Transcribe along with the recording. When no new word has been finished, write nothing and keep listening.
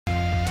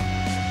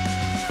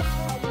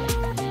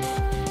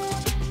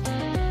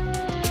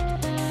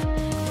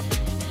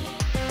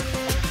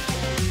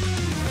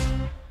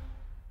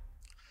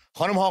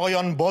خانم ها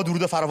آقایان، با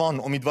درود فراوان،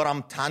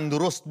 امیدوارم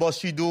تندرست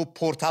باشید و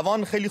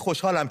پرتوان. خیلی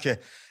خوشحالم که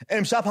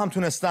امشب هم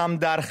تونستم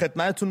در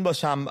خدمتتون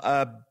باشم.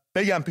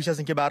 بگم پیش از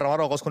اینکه برنامه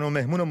رو آغاز کنم و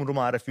مهمونمون رو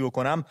معرفی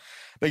بکنم،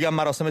 بگم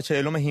مراسم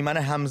 40 هیمن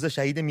حمزه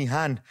شهید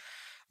میهن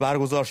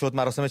برگزار شد.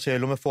 مراسم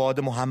 40 فؤاد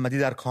محمدی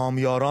در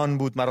کامیاران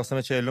بود.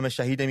 مراسم 40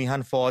 شهید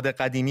میهن فؤاد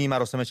قدیمی،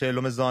 مراسم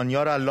 40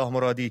 زانیار الله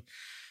مرادی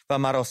و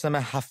مراسم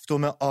 7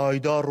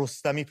 آیدا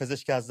رستمی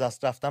پزشک از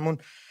دست رفتمون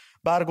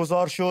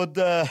برگزار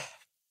شد.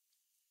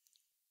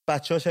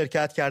 بچه‌ها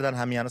شرکت کردن،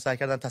 همیهن‌ها سعی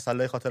کردن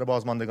تسلای خاطر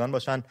بازماندگان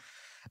باشن.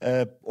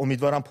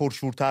 امیدوارم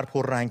پرشورتر،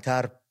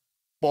 پررنگتر،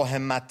 با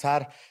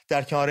همت‌تر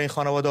در کنار این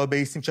خانواده‌ها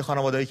بایستیم. چه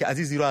خانواده‌ای که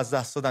عزیزی رو از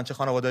دست دادن، چه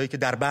خانواده‌ای که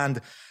در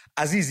بند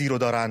عزیزی رو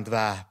دارند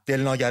و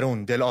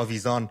دلناگرون، دل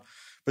آویزان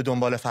به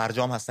دنبال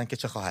فرجام هستن که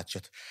چه خواهد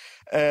شد.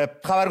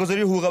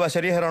 خبرگزاری حقوق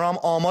بشری هرانام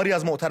آماری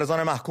از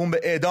معترضان محکوم به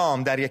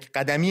اعدام در یک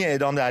قدمی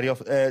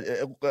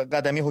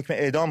حکم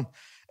اعدام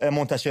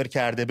منتشر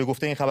کرده. به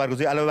گفته این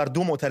خبرگزاری علاوه بر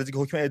 2 معترضی که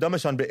حکم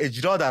اعدامشان به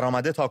اجرا در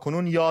آمده،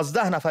 تاکنون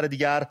 11 نفر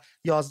دیگر،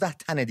 11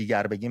 تن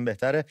دیگر بگیم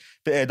بهتره،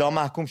 به اعدام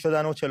محکوم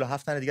شدن و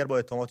 47 تن دیگر با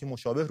اتهاماتی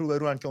مشابه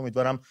روبروان که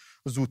امیدوارم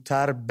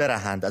زودتر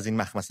برهند از این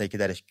مخمسه‌ای که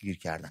درش گیر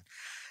کردن.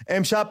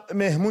 امشب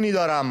مهمونی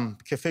دارم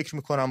که فکر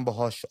میکنم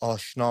باهاش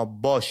آشنا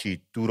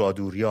باشید،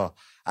 دورادوریا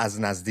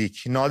از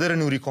نزدیک. نادر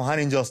نوری کهن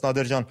اینجاست.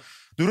 نادر جان،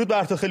 درود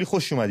بر تو، خیلی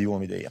خوش اومدی.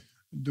 امیدوارم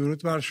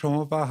درود بر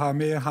شما و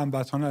همه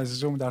هموطنان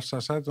عزیزم در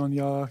سراسر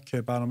دنیا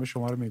که برنامه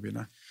شما رو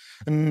میبینن.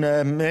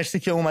 مرسی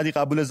که اومدی،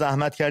 قبول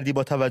زحمت کردی.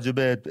 با توجه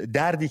به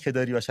دردی که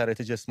داری و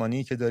شرایط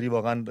جسمانی که داری،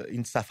 واقعا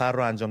این سفر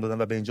رو انجام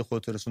دادن و به اینجا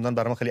خودت رسوندن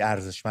برام خیلی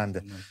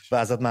ارزشمنده و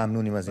ازت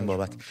ممنونیم از این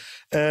بابت.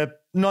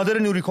 نادر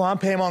نوری کهن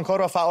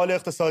پیمانکار و فعال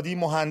اقتصادی،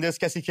 مهندس،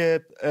 کسی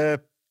که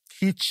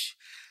هیچ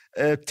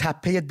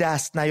تپه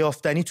دست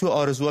نیافتنی تو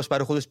آرزوهاش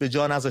برای خودش به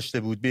جا نذاشته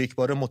بود، به یک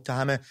بار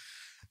متهم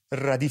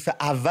ردیف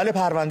اول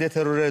پرونده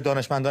ترور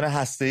دانشمندان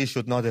هسته‌ای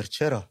شد. نادر،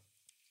 چرا؟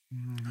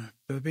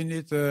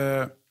 ببینید،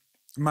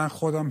 من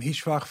خودم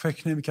هیچ وقت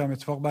فکر نمی‌کردم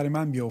اتفاق برای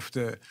من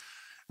بیفته.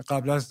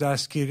 قبل از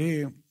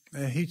دستگیری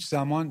هیچ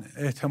زمان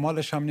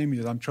احتمالش هم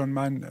نمیدادم، چون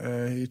من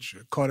هیچ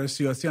کار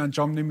سیاسی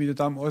انجام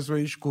نمیدادم، عضو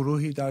هیچ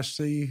گروهی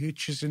دسته‌ای هیچ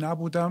چیزی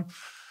نبودم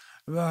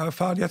و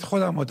فعالیت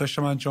خودم رو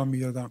داشتم انجام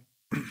میدادم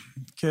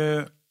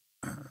که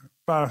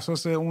بر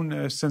اساس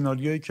اون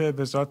سناریویی که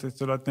وزارت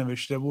اطلاعات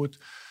نوشته بود،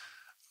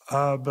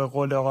 به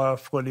قول آقای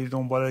افگالی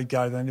دنبال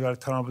گردنی برای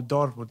تناب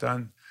دار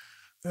بودن،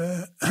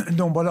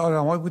 دنبال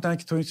آدمایی بودن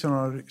که تو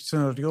این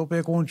سناریو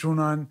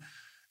بگنجونن،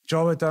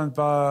 جا بدن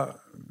و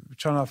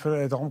چند نفر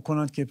اعدام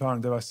کنن که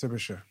پرونده بسته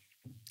بشه.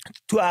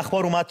 تو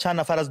اخبار اومد چند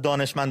نفر از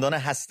دانشمندان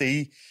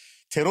هسته‌ای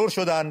ترور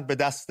شدن به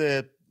دست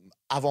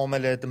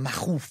عوامل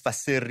مخوف و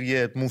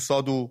سری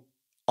موساد و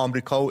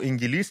آمریکا و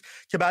انگلیس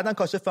که بعداً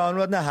کاشف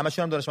فهمیدن نه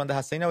همشون هم دانشمند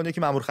هسته‌ای نبودن،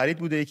 یکی مأمور خرید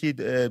بوده، یکی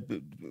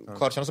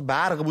کارشناس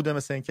برق بوده،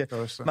 مثلا اینکه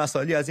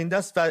مسائلی از این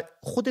دست، و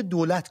خود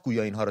دولت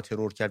گویا اینها رو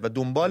ترور کرد و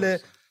دنبال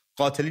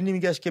قاتلینی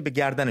میگشت که به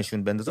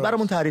گردنشون بندازه.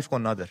 برامون تعریف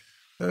کن نادر.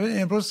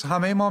 امروز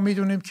همه ما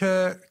میدونیم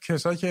که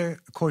کسایی که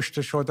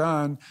کشته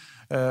شدن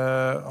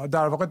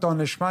در واقع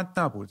دانشمند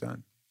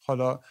نبودن،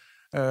 حالا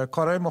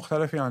کارهای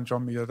مختلفی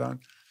انجام میدادن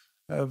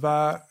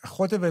و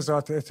خود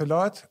وزارت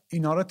اطلاعات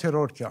اینا رو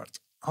ترور کرد.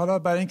 حالا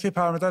برای اینکه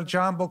پرونده رو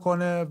جمع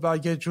بکنه و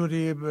یه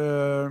جوری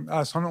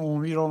اذهان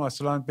عمومی رو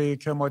مثلا به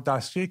که ما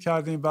دستگیر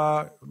کردیم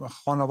و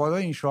خانواده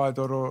این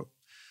شهدا رو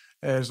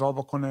ارضا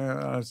بکنه،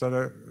 از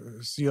نظر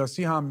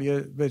سیاسی هم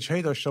یه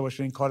وجهی داشته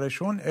باشه این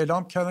کارشون،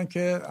 اعلام کردن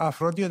که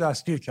افرادی رو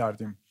دستگیر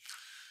کردیم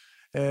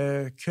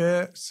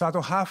که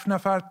 107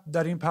 نفر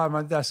در این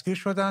پرونده دستگیر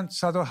شدن.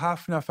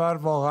 107 نفر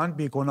واقعا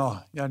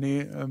بیگناه،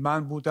 یعنی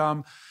من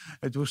بودم،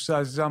 دوست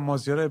عزیزم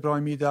مازیار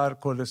ابراهیمی در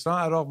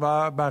کردستان عراق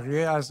و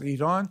بقیه از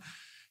ایران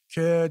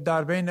که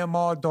در بین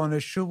ما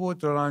دانشجو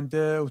بود،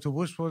 راننده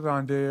اتوبوس بود،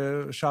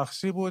 راننده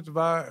شخصی بود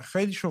و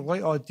خیلی شغلای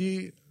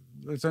عادی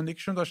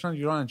زندگیشون داشتن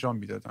ایران انجام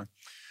میدادن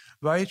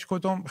و هیچ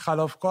کدوم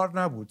خلافکار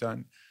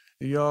نبودن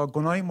یا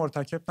گناهی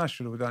مرتکب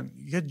نشده بودن.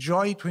 یه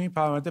جایی تو این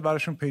پرونده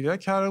براشون پیدا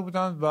کرده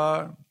بودن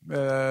و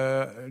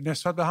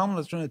نسبت به همون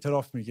ازشون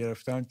اعتراف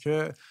میگرفتن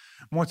که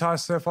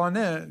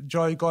متاسفانه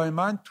جایگاه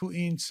من تو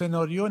این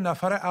سناریو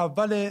نفر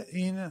اول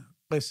این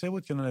قصه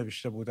بود که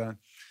نوشته بودن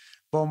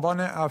به عنوان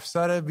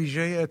افسر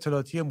ویژه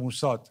اطلاعاتی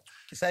موساد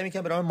که سعی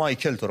میکنم به نام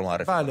مایکل تو رو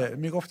معرفی بله،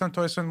 میگفتن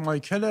تو اسم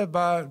مایکله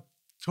و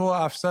تو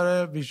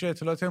افسر ویژه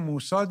اطلاعات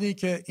موسادی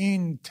که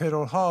این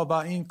ترورها و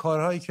این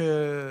کارهایی که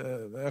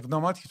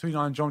اقداماتی که تو این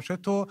انجام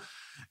شد تو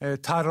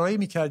طراحی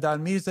میکردی، در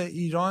میز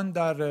ایران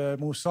در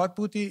موساد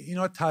بودی،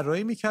 اینا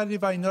طراحی میکردی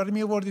و اینا رو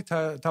میوردی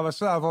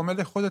توسط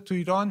عوامل خودت تو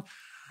ایران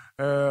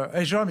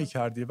اجرا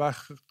میکردی و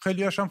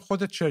خیلی هاشم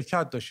خودت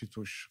شرکت داشتی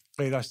توش،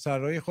 غیر از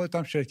طراحی خودت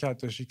هم شرکت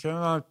داشتی که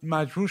من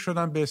مجبور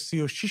شدم به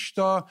 36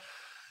 تا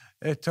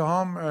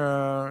اتهام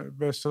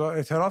به اصطلاح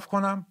اعتراف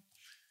کنم.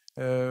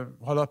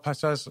 حالا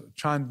پس از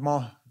چند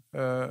ماه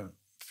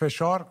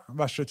فشار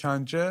و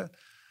شکنجه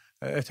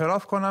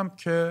اعتراف کنم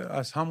که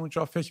از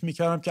همونجا فکر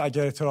میکردم که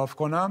اگر اعتراف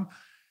کنم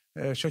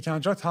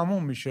شکنجه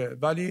تموم میشه،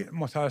 ولی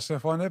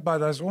متاسفانه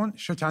بعد از اون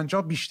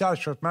شکنجه بیشتر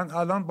شد. من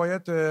الان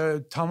باید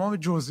تمام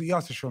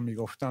جزئیاتش رو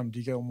میگفتم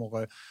دیگه. اون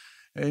موقع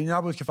این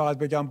نبود که فقط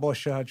بگم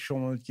باشه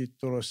شما میگید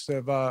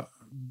درسته و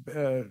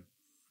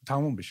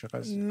تموم بشه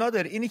قضیه.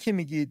 نادر، اینی که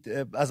میگید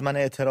از من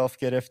اعتراف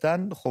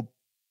گرفتن، خب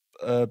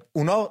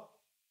اونا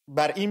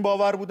بر این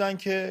باور بودن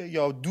که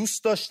یا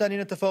دوست داشتن این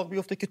اتفاق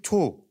بیفته که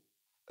تو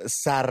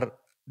سر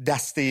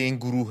دسته این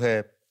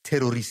گروه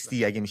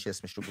تروریستی، اگه میشه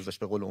اسمش رو گذاشت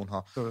به قول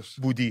اونها،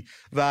 بودی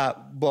و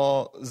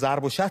با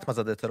ضرب و شتم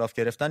ازت اعتراف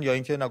گرفتن، یا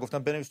اینکه نگفتن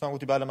بنویس؟ من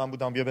گفتی بله من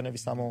بودم بیا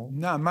بنویسم و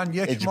نه، من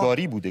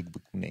اجباری بوده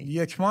بکنه.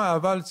 یک ماه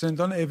اول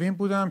زندان اوین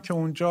بودم که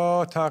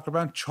اونجا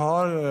تقریبا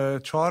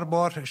 4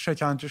 بار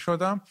شکنجه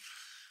شدم.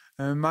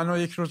 منو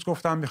یک روز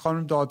گفتم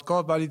میخوام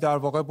دادگاه، ولی در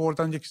واقع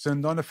بردن یک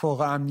زندان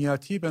فوق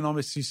امنیتی به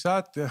نام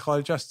 300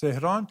 خارج از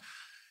تهران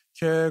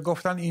که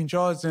گفتن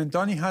اینجا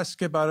زندانی هست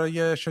که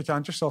برای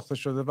شکنجه ساخته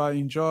شده و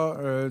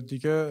اینجا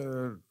دیگه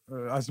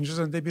از اینجا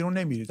زنده بیرون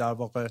نمیری در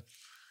واقع.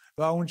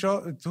 و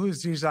اونجا تو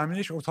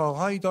زیرزمینش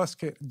اتاقهایی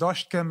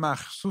داشت که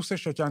مخصوص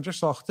شکنجه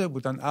ساخته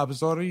بودن.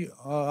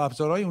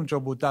 ابزارهای اونجا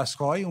بود،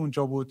 دستگاه‌های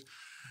اونجا بود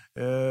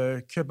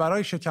که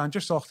برای شکنجه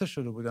ساخته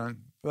شده بودن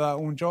و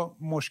اونجا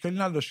مشکلی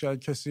نداشت.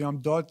 کسی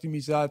هم داد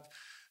میزد،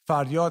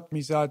 فریاد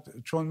میزد،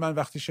 چون من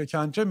وقتی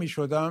شکنجه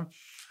میشدم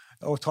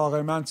اتاق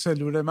من،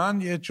 سلول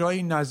من یه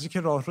جایی نزدیک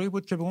راهروی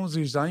بود که به اون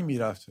زیرزمین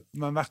میرفت.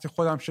 من وقتی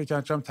خودم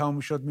شکنجم تموم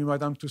شد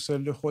میمدم تو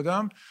سلول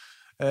خودم،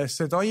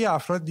 صدای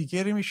افراد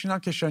دیگری میشنم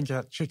که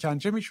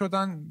شکنجه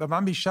میشدن و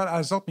من بیشتر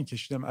عذاب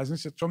میکشیدم از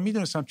این چون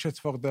میدونستم چه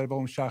اتفاق داره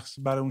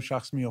برای اون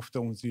شخص میفته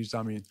اون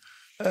زیرزمین.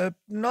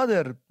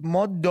 نادر،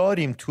 ما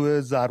داریم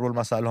توی ضرب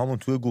المثل هامون،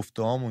 توی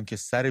گفته هامون که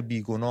سر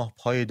بیگناه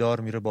پای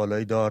دار میره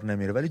بالای دار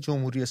نمیره، ولی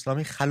جمهوری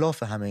اسلامی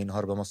خلاف همه اینها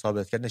رو به ما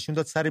ثابت کرد. نشون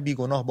داد سر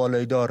بیگناه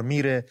بالای دار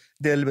میره،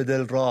 دل به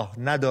دل راه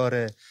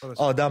نداره،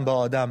 آدم به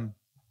آدم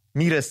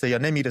میرسه یا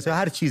نمیرسه،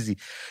 هر چیزی.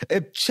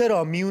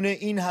 چرا میونه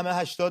این همه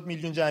 80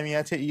 میلیون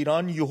جمعیت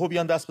ایران یهو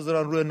بیان دست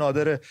بذارن روی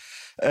نادر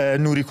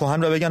نوری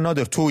کهن و بگن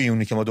نادر تویی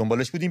اونی که ما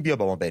دنبالش بودیم، بیا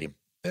با ما بریم؟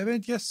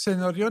 ببینید یه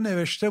سناریو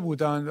نوشته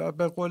بودن،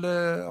 به قول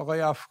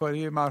آقای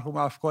افکاری، مرحوم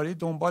افکاری،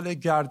 دنبال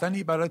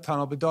گردنی برای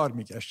تنابه دار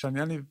میگشتن،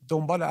 یعنی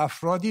دنبال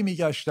افرادی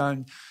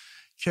میگشتن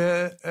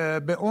که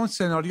به اون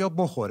سناریو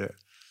بخوره.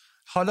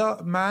 حالا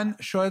من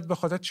شاید به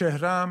خاطر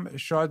چهرم،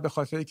 شاید به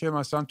خاطر که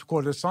مثلا تو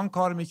کردستان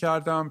کار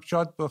میکردم،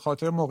 شاید به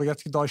خاطر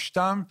موقعیتی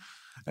داشتم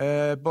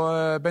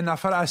به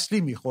نفر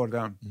اصلی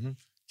میخوردم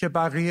که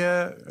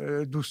بقیه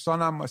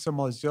دوستانم مثل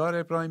مازیار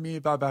ابراهیمی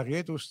و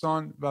بقیه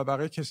دوستان و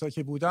بقیه کسایی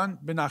که بودن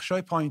به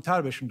نقشای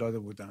پایین‌تر بهشون داده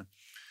بودن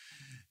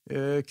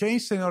که این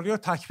سناریو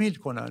تکمیل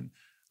کنن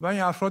و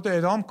این افراد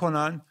اعدام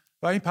کنن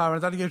و این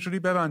پرونده رو یه جوری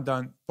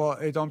ببندن با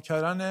اعدام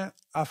کردن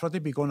افراد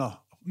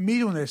بیگناه.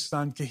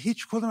 میدونستن که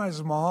هیچ کدوم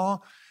از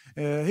ماها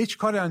هیچ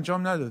کاری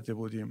انجام نداده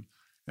بودیم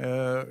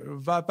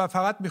و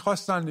فقط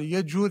میخواستن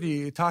یه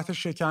جوری تحت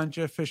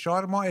شکنجه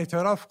فشار ما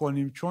اعتراف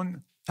کنیم،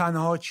 چون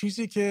تنها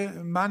چیزی که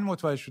من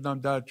متوجه شدم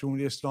در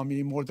جمهوری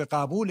اسلامی مورد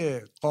قبول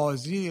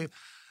قاضی،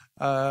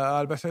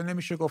 البته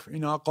نمیشه گفت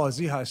اینا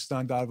قاضی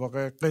هستن، در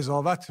واقع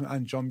قضاوت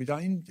انجام میدن،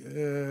 این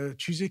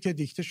چیزی که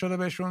دیکته شده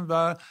بهشون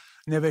و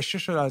نوشته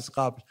شده از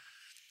قبل.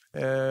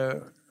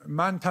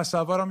 من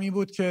تصورم این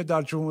بود که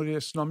در جمهوری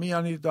اسلامی،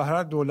 یعنی در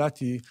هر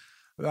دولتی،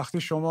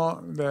 وقتی شما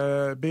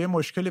به یه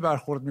مشکلی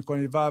برخورد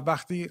میکنید و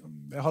وقتی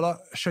حالا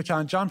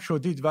شکنجه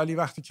شدید، ولی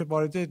وقتی که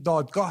وارد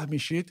دادگاه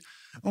میشید،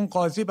 اون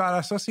قاضی بر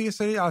اساس یه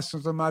سری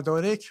اسناد و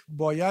مدارک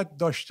باید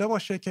داشته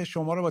باشه که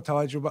شما رو با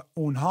توجه به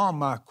اونها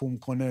محکوم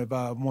کنه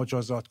و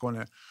مجازات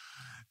کنه.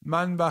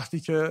 من وقتی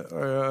که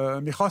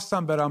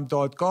میخواستم برم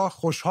دادگاه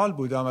خوشحال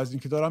بودم از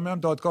اینکه دارم میرم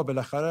دادگاه،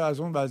 بالاخره از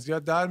اون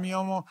وضعیت در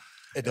میام و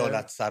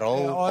عدالت سرا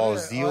و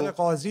قاضی و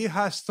قاضی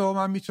هست و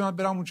من میتونم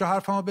برم اونجا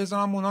حرفمو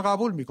بزنم، اونا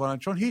قبول میکنن،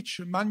 چون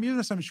من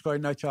میدونستم هیچ کاری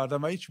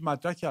نکردم و هیچ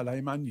مدرکی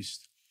علیه من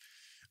نیست.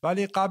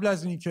 ولی قبل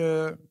از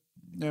اینکه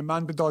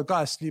من به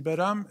دادگاه اصلی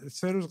برم،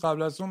 3 روز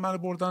قبل از اون من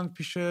بردن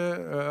پیش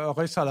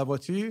آقای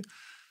صلواتی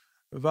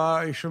و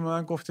ایشون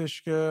من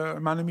گفتش که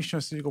منو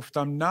میشناسی؟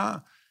 گفتم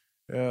نه.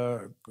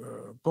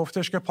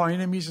 گفتش که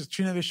پایین میز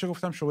چی نوشته؟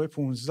 گفتم شعبه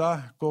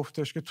 15.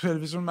 گفتش که تو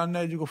تلویزیون من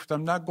ندیدی؟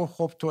 گفتم نه. گفت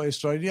خب تو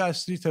اسرائیلی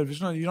هستی،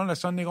 تلویزیون ایران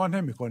اصلا نگاه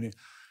نمی‌کنی.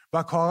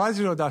 و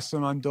کاغذی رو دست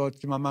من داد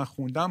که من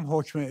خوندم،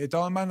 حکم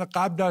اعدام من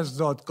قبل از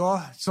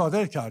دادگاه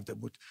صادر کرده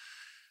بود.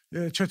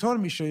 چطور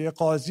میشه یه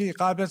قاضی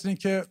قبل از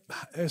اینکه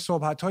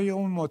صحبت‌های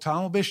اون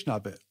متهم رو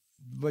بشنوه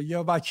و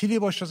یا وکیلی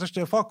باشه ازش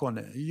دفاع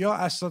کنه یا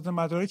اسناد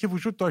مدارکی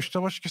وجود داشته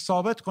باشه که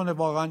ثابت کنه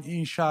واقعا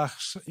این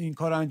شخص این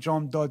کار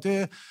انجام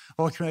داده،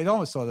 حکم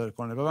اعدام صادر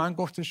کنه؟ و من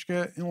گفتش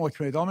که این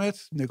حکم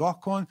اعدامت نگاه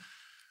کن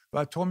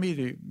و تو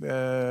میری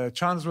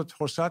چند روز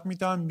فرصت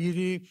میدم،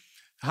 میری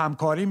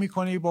همکاری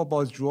میکنی با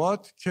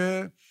بازجوات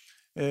که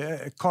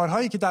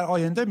کارهایی که در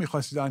آینده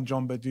میخواستید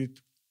انجام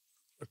بدید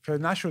که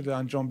نشده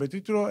انجام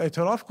بدید رو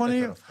اعتراف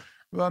کنی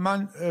و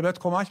من بهت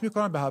کمک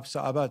میکنم، به حبس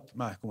ابد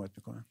محکومت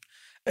میکنم.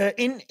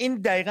 این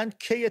دقیقاً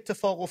کی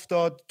اتفاق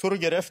افتاد؟ تو رو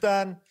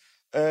گرفتن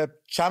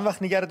چند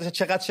وقت نگه داشتن؟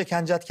 چقدر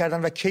شکنجت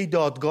کردن و کی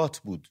دادگاهت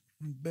بود؟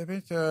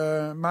 ببینید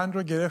من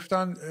رو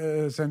گرفتن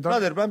زندان.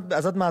 نادر من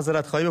ازت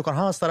معذرت خواهی بکنم،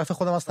 هم از طرف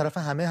خودم از طرف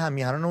همه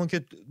همیهنانمون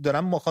که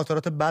دارم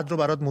مخاطرات بد رو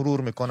برات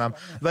مرور میکنم،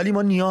 ولی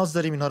ما نیاز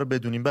داریم اینها رو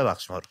بدونیم.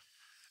 ببخش ما رو.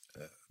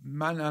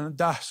 من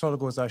 10 سال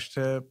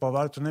گذشته،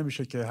 باورتون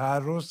نمیشه که هر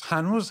روز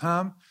هنوز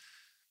هم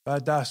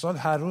بعد 10 سال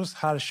هر روز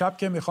هر شب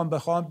که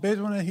بخوام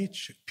بدون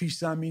هیچ پیش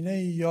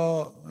زمینه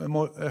یا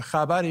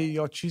خبری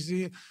یا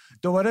چیزی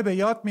دوباره به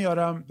یاد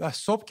میارم و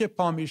صبح که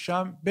پا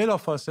میشم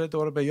بلافاصله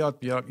دوباره به یاد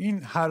میارم.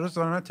 این هر روز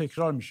دارن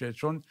تکرار میشه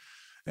چون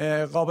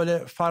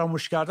قابل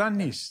فراموش کردن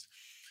نیست.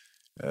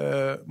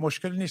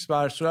 مشکل نیست. به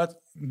هر صورت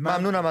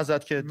ممنونم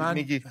ازت که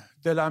میگی.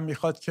 دلم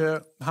میخواد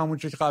که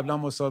همونجوری که قبلا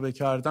مصاحبه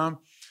کردم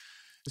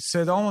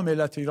صدام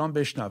ملت ایران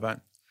بشنون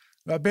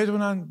و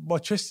بدونن با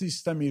چه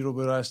سیستمی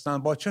روبرو هستن،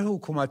 با چه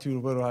حکومتی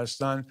روبرو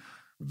هستن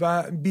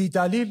و بی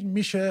دلیل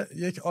میشه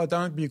یک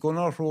آدم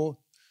بیگناه رو،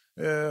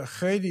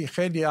 خیلی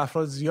خیلی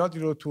افراد زیادی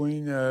رو تو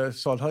این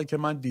سالهایی که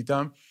من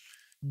دیدم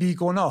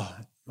بیگناه،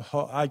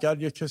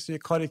 اگر یک کسی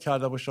کاری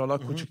کرده باشه، حالا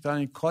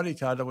کوچکترین کاری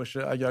کرده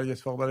باشه، اگر یه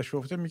اتفاق براش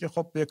بیفته میگه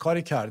خب یه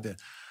کاری کرده،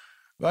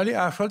 ولی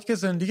افرادی که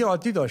زندگی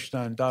عادی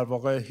داشتن، در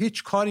واقع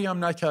هیچ کاری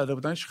هم نکرده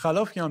بودن، هیچ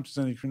خلافی هم تو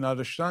زندگیشون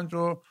نداشتن،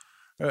 رو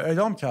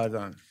اعدام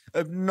کردن.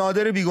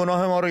 نادر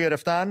بیگناه ما رو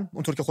گرفتن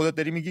اونطور که خودت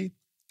داری میگی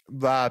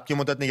و یه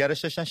مدت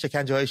نگرش داشتن،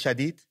 شکنجه های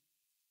شدید.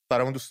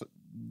 برامون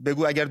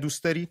بگو اگر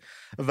دوست داری،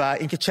 و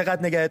اینکه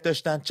چقدر نگهت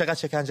داشتن، چقدر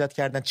شکنجت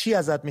کردن، چی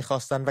ازت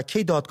میخواستن و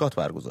کی دادگاهت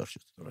برگزار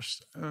شد؟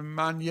 درست.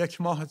 من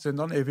 1 ماه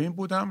زندان اوین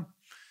بودم.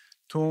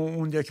 تو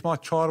اون 1 ماه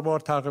 4 بار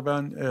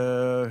تقریبا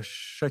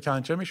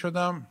شکنجه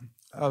میشدم.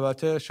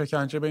 البته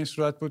شکنجه به این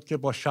صورت بود که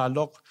با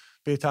شلاق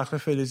به تخت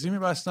فلزی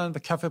میبستن و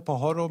کف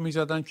پاها رو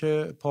میزدن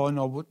که پاها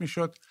نابود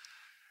میشد.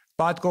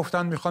 بعد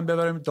گفتن میخوان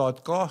ببریم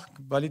دادگاه،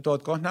 ولی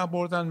دادگاه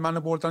نبردن. من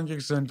بردن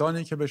یک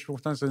زندانی که بهش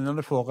گفتن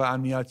زندان فوق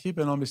امنیتی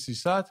به نام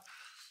 300.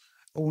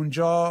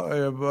 اونجا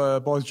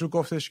بازجو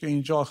گفتش که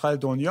اینجا آخر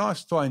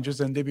دنیاست، تو اینجا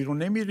زنده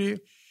بیرون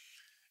نمیری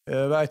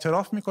و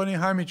اعتراف میکنی،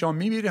 همینجا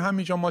میمیری،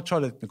 همینجا ما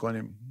چالت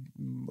میکنیم.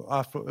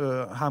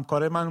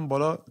 همکاره من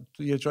بالا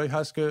یه جایی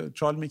هست که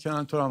چال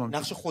میکنن تو هم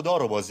نقش خدا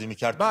رو بازی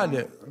میکرد.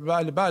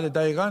 بله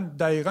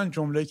دقیقاً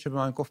جمله‌ای که به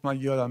من گفت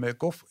من یادمه.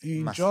 گفت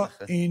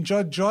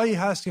اینجا جایی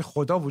هست که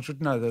خدا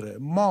وجود نداره،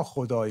 ما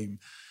خداییم.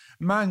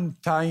 من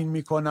تعیین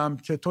میکنم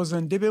که تو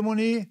زنده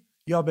بمونی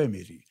یا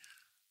بمیری.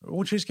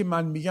 اون چیزی که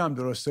من میگم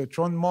درسته،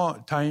 چون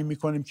ما تعیین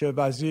میکنیم که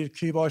وزیر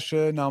کی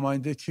باشه،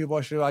 نماینده کی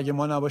باشه و اگه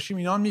ما نباشیم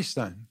اینا هم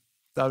نیستن.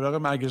 در واقع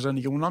مرگ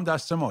زندگی اونها هم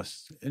دست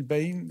ماست. به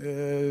این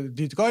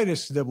دیدگاهی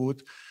رسیده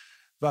بود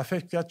و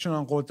فکر کرد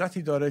چنان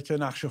قدرتی داره که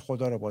نقش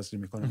خدا رو بازی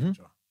میکنه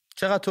اونجا.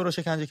 چقدر تو رو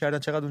شکنجه کردن؟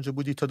 چقدر اونجا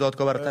بودی تا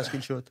دادگاه برات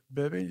تشکیل شد؟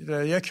 ببین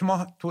 1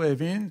 ماه تو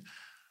اوین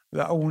و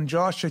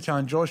اونجا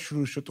شکنجه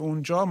شروع شد.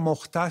 اونجا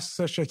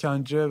مختص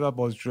شکنجه و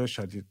بازجویی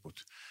شدید بود.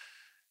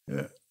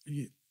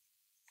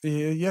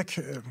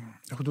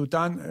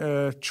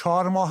 حدوداً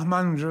 4 ماه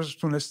من اونجا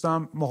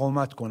تونستم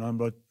مقاومت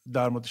کنم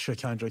در مورد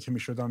شکنجه که می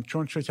شدم،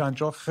 چون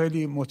شکنجه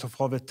خیلی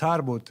متفاوت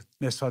تر بود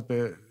نسبت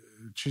به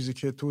چیزی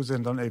که تو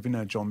زندان اوین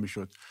انجام می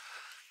شد.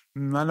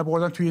 من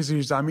بردن توی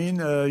زیرزمین،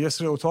 یه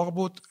سری اتاق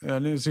بود،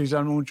 یعنی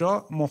زیرزمین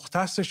اونجا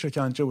مختص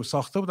شکنجه بود،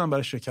 ساخته بودن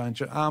برای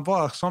شکنجه،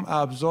 انواع اقسام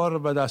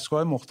ابزار و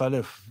دستگاه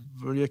مختلف.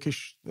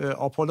 یکیش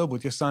آپولو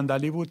بود، یه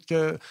صندلی بود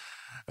که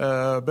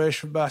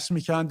بهش بس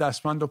میکردن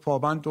دستبند و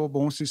پابند و به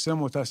اون سیستم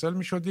متصل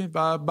میشدین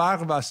و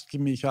برق وصل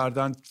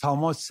میکردن،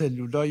 تمام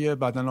سلولای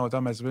بدن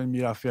آدم از بین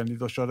میرفت، یعنی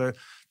دچار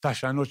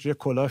تشنج. یه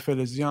کلاه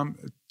فلزی هم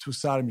تو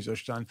سر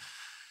میذاشتن،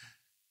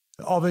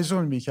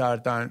 آویزون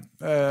میکردن.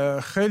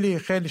 خیلی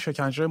خیلی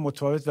شکنجه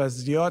متفاوت و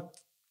زیاد.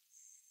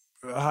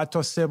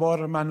 حتی 3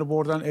 بار من رو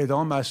بردن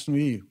اعدام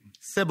مصنوعی.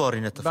 3 بار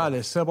این اتفاق؟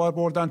 بله 3 بار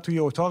بردن توی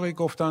اتاقی،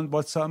 گفتن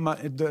با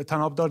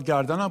تنابدار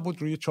گردنم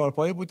بود، روی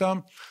چارپایه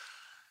بودم.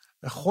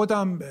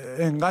 خودم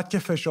انقدر که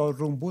فشار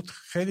روم بود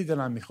خیلی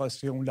دلم میخواست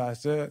که اون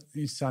لحظه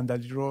این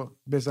صندلی رو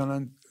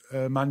بزنن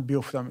من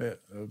بیفتم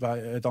و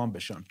اعدام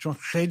بشم، چون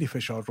خیلی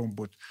فشار روم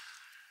بود.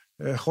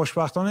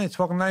 خوشبختانه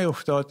اتفاق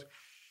نیفتاد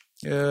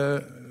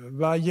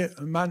و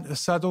من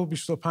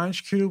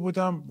 125 کیلو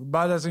بودم.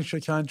 بعد از این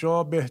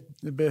شکنجه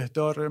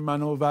بهدار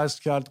منو وزن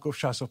کرد، گفت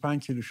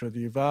 65 کیلو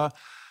شدی و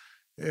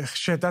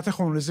شدت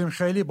خونریزیم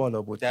خیلی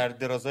بالا بود. در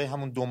درازای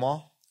همون 2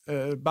 ماه؟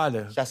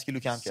 بله 60 کیلو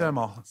کم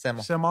کرد.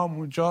 3 ماه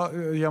اونجا،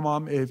 1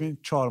 ماه هم اوین،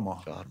 4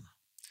 ماه.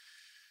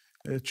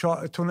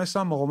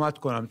 تونستم مقاومت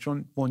کنم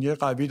چون بنیه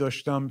قوی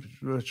داشتم،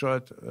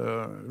 شاید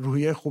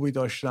روحیه خوبی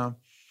داشتم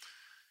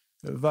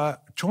و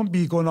چون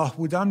بیگناه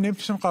بودم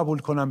نمیتونم قبول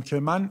کنم که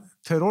من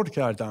ترور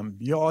کردم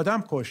یا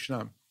آدم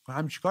کشتم.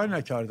 همچین کاری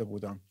نکرده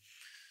بودم.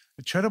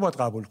 چرا باید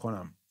قبول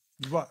کنم؟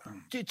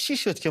 چی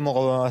شد که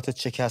مقاومتت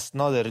شکست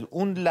نادر؟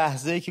 اون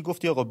لحظه‌ای که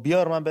گفتی آقا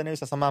بیار من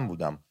بنویس، اصلا من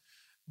بودم.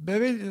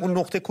 ببین اون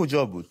نقطه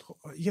کجا بود؟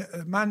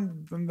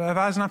 من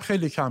وزنم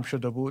خیلی کم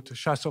شده بود،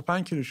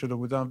 65 کیلو شده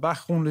بودم و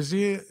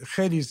خونریزی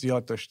خیلی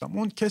زیاد داشتم.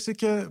 اون کسی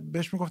که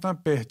بهش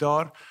میگفتم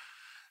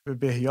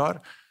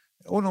بهیار،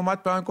 اون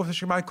اومد به من گفتش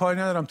که من کاری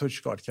ندارم تو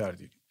چیکار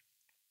کردی.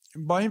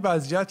 با این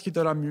وضعیت که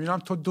دارم میبینم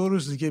تو 2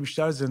 روز دیگه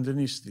بیشتر زنده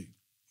نیستی.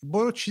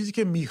 برو چیزی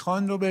که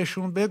میخوان رو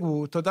بهشون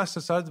بگو تا دست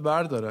سرت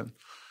بردارن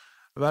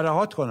و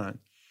راحت کنن،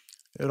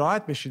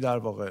 راحت بشی. در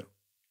واقع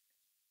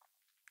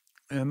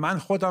من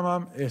خودم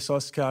هم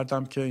احساس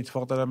کردم که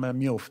اتفاق داره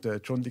میفته،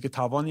 چون دیگه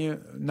توانی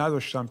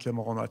نداشتم که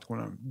مقاومت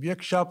کنم.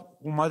 یک شب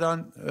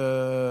اومدن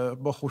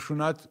با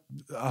خشونت،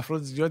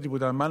 افراد زیادی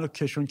بودن، منو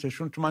کشون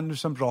چون من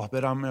دوستم راه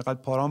برم،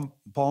 اینقدر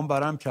پاهم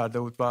برم کرده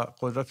بود و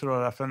قدرت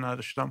راه رفتن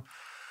نداشتم.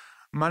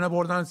 منو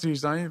بردن زیر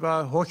زمین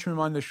و حکم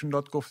من نشون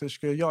داد، گفتش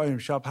که یا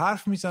امشب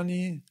حرف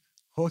میزنی،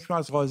 حکم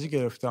از قاضی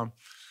گرفتم،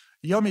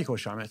 یا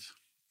میکشمت.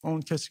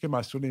 اون کسی که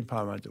مسئول این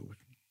پرونده بود.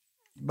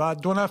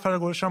 بعد 2 نفر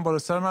گذاشتن بالا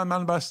سر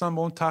من بستم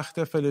به اون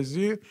تخت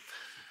فلزی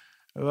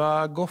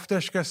و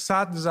گفتش که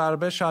 100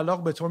 ضربه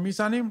شلاق به تو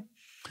میزنیم،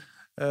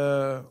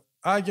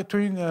 اگه تو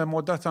این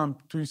مدت هم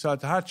تو این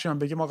ساعت هرچی هم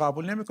بگی ما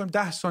قبول نمیکنیم،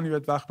 10 ثانیه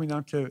بهت وقت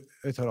میدم که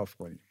اعتراف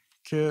کنی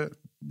که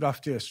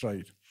رفتی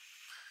اسرائیل.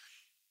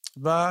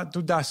 و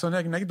تو 10 ثانیه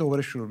اگه نگی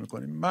دوباره شروع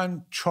میکنیم.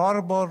 من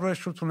 4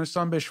 بارش رو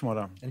تونستم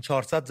بشمارم. این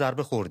 400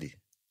 ضربه خوردی؟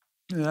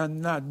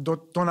 نه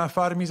 2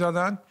 نفر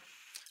میزدن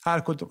هر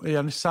کدوم،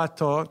 یعنی 100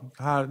 تا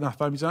هر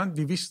نفر میزدن،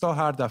 200 تا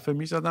هر دفعه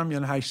میزدم،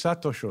 یعنی 800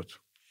 تا شد.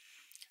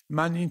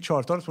 من این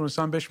 4 تا رو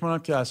تونستم بشمارم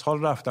که از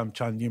حال رفتم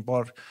چندین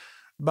بار.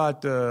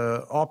 بعد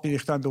آب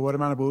میریختن، دوباره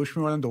منو به هوش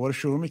میوردن، دوباره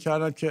شروع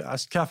میکردن که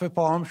از کف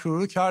پاهم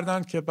شروع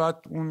کردن که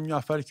بعد اون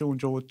نفری که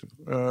اونجا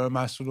بود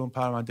مسئول اون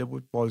پرونده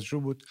بود، بازجو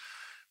بود،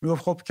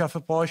 میگفت خب کف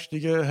پاش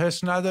دیگه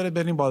حس نداره،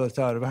 بریم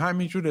بالاتر. و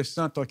همینجور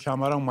رسیدن تا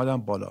کمرم اومدن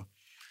بالا.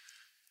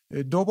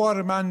 2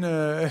 بار من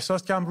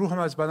احساس کردم روحم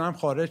از بدنم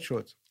خارج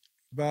شد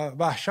و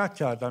وحشت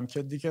کردم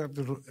که دیگه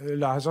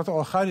لحظات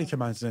آخری که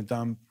من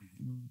زندم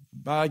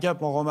و اگر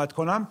مقاومت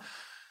کنم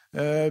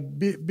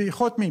بی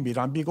خود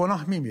میمیرم، بی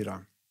گناه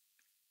میمیرم.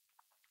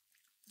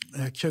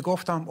 که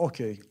گفتم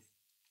اوکی،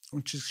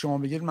 اون چیز شما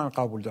بگید من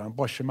قبول دارم،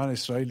 باشه من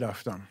اسرائیل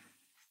رفتم.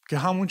 که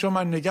همونجا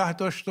من نگه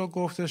داشت و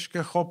گفتش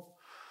که خب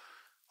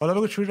حالا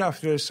بگو چوری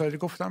رفتی اسرائیل؟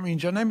 گفتم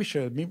اینجا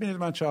نمیشه، میبینید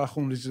من چقدر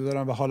خونریزی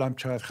دارم و حالم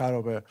چقدر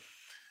خرابه.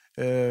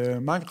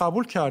 من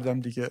قبول کردم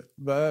دیگه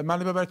و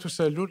منو ببرید تو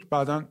سلول،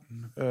 بعداً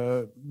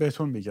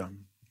بهتون میگم.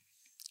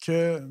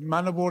 که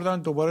منو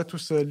بردن دوباره تو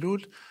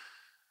سلول،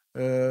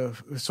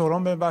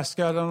 سرم به بست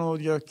کردن و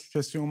یا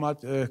کسی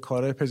اومد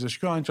کار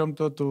پزشکی رو انجام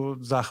داد و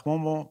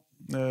زخمامو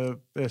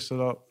به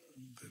اصطلاح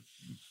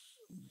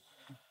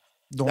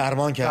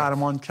درمان کرد،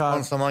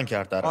 پانسمان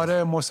کرد.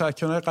 آره،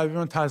 مسکنای قوی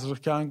من تزریق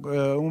کردن.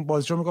 اون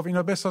بازجو میگفت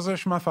اینا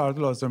بسازش، من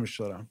فردا لازمش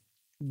دارم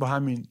با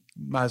همین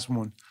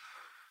مضمون.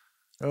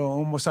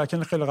 اون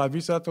مسکن خیلی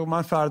قوی زد و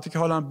من فردی که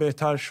حالم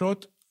بهتر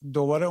شد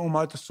دوباره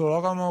اومد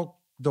سراغم و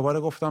دوباره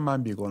گفتم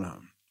من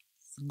بیگناهم.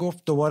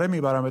 گفت دوباره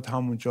میبرمت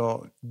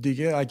همونجا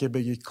دیگه، اگه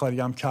بگی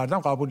کاریم کردم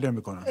قبول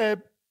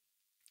نمیکنم.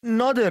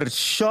 نادر،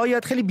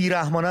 شاید خیلی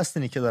بیرحمانه است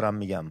اینی که دارم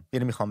میگم،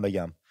 یعنی میخوام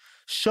بگم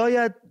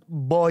شاید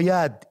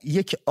باید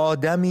یک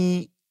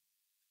آدمی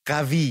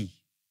قوی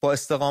با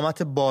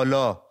استقامت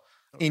بالا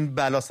این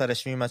بلا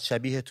سرش میومد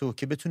شبیه تو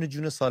که بتونه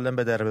جون سالم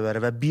به در ببره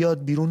و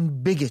بیاد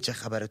بیرون بگه چه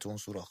خبره تو اون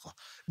سوراخ‌ها،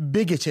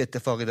 بگه چه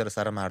اتفاقی داره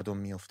سر مردم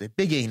میفته،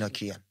 بگه اینا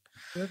کیان.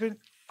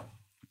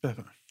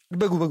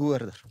 بگو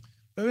بردار.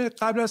 ببین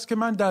قبل از که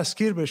من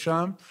دستگیر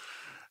بشم،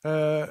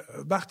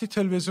 وقتی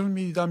تلویزیون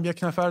میدیدم یک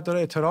نفر داره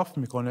اعتراف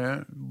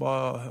میکنه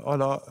با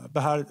حالا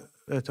به هر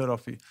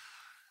اعترافی،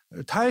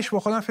 تهش با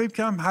خودم فکر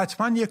کردم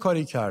حتما یه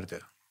کاری کرده،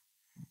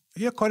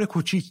 یه کار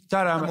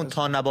کوچیک‌تر هم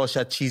تا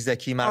نباشد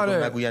چیزکی،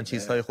 مردم نگوین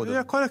چیزهای خودمون.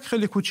 یه کار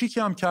خیلی کوچیکی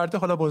هم کرده،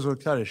 حالا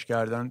بزرگترش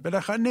کردن.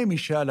 بالاخره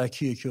نمیشه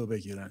الکی یکی رو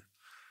بگیرن.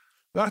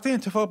 وقتی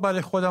اتفاق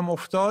برای خودم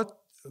افتاد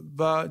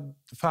و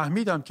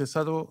فهمیدم که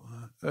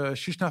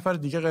 106 نفر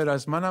دیگه غیر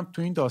از منم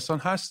تو این داستان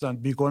هستن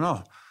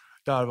بیگناه،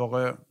 در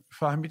واقع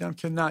فهمیدم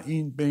که نه،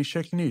 این به این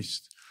شکل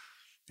نیست.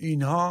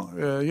 اینها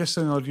یه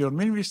سناریو رو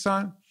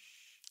می‌نویسن،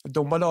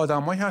 دنبال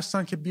آدمایی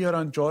هستن که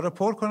بیارن جا رو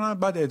پر کنن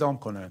بعد اعدام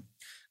کنن.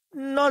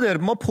 نادر،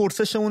 ما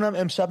پرسشمونم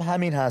امشب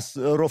همین هست.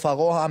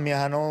 رفقا و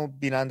همیهنا و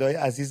بیننده‌های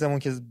عزیزمون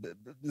که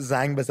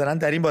زنگ بزنن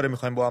در این باره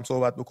می‌خوایم با هم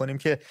صحبت بکنیم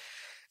که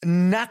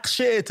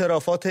نقش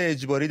اعترافات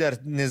اجباری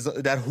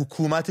در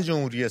حکومت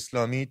جمهوری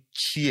اسلامی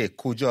چیه،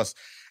 کجاست؟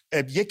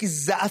 یک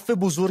ضعف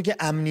بزرگ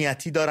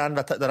امنیتی دارن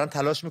و دارن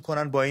تلاش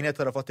میکنن با این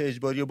اعترافات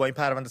اجباری و با این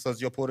پرونده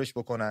سازی ها پرش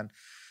بکنن،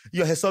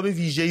 یا حساب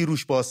ویژه‌ای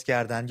روش باز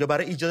کردن، یا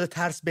برای ایجاد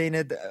ترس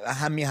بین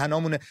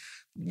همیهنامونه؟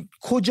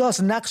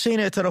 کجاست نقش این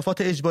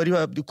اعترافات اجباری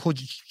و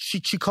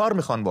چی کار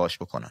میخوان باش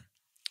بکنن؟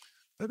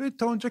 ببین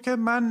تا اونجا که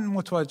من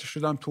متوجه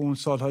شدم تو اون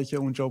سالهایی که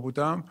اونجا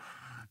بودم،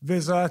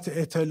 وزارت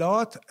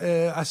اطلاعات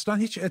اصلا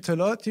هیچ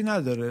اطلاعاتی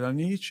نداره،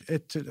 یعنی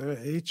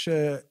هیچ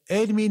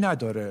علمی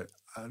نداره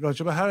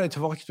راجع به هر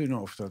اتفاقی که تو این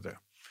افتاده.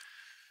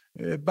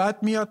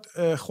 بعد میاد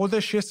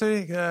خودش یه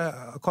سری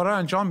کارا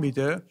انجام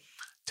میده،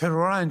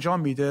 ترور انجام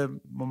میده.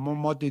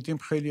 ما دیدیم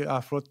خیلی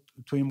افراد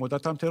تو این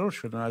مدت هم ترور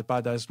شدن،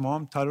 بعد از ما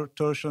هم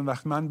ترور شدن.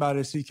 وقتی من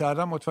بررسی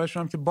کردم متوجه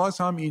شدم که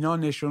باز هم اینا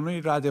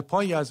نشونه رد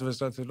پایی از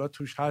وزارت اطلاعات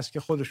توش هست که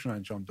خودشون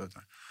انجام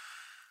دادن.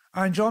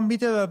 انجام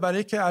میده و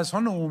برای که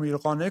اذهان عمومی رو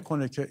قانع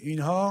کنه که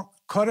اینها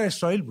کار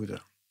اسرائیل بوده.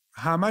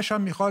 همش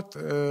هم میخواد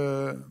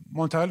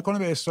منتقل کنه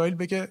به اسرائیل،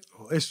 بگه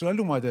اسرائیل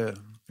اومده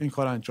این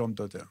کار انجام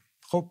داده.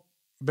 خب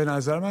به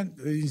نظر من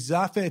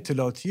ضعف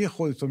اطلاعاتی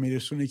خودتو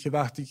میرسونی که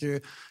وقتی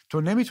که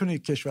تو نمیتونی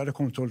کشور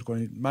کنترل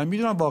کنی. من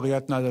میدونم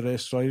واقعیت نداره،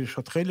 اسرائیل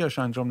شد خیلی هاش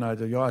انجام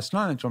نداده یا اصلا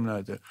انجام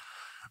نداده.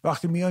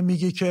 وقتی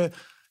میگی که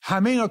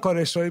همه اینا کار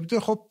اسرائیل بوده،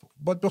 خب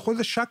باید به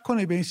خود شک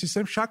کنی، به این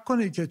سیستم شک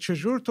کنی که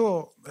چجور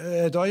تو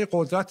ادعای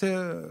قدرت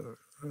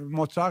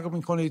مطلق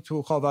میکنی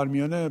تو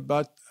خاورمیانه،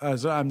 بعد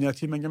از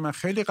امنیتی میگه من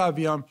خیلی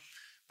قویم،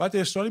 بعد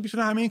اسرائیل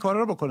میتونه همه این کارا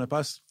رو بکنه.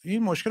 پس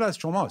این مشکل از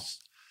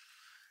شماست.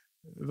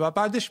 و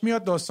بعدش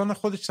میاد داستان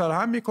خودش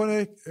سرهم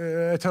میکنه،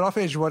 اعتراف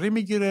اجباری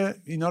میگیره،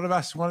 اینا رو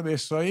وصل میکنه به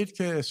اسرائیل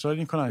که اسرائیل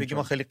این کنه. بگیم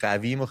ما خیلی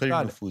قویم و خیلی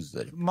نفوذ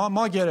داریم.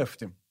 ما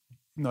گرفتیم.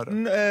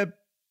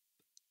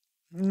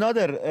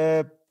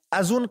 نادر،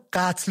 از اون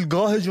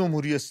قتلگاه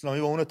جمهوری اسلامی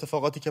و اون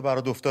اتفاقاتی که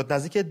برات افتاد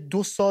نزدیک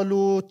 2 سال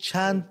و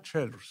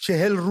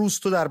 40 روز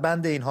تو در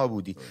بند اینها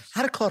بودی.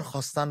 هر کار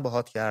خواستن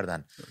باهات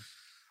کردن.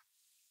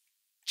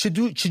 چه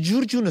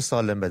جور جون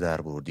سالم به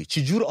در بردی؟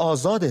 چه جور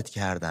آزادت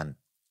کردن؟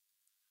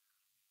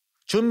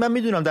 چون من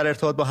میدونم در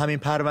ارتباط با همین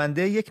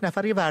پرونده یک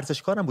نفر یه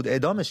ورزشکارم بود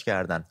اعدامش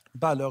کردن.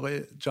 بله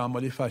آقای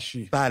جمالی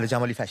فشی. بله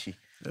جمالی فشی.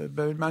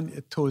 من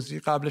توضیح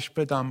قبلش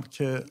بدم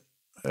که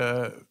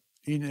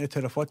این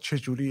اعترافات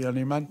چجوری،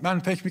 یعنی من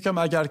فکر میکنم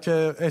اگر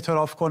که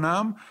اعتراف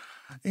کنم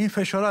این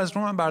فشار از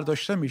رو من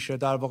برداشته میشه،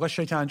 در واقع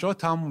شکنجه ها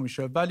تموم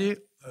میشه، ولی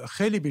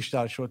خیلی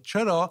بیشتر شد.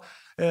 چرا؟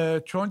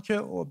 چون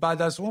که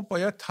بعد از اون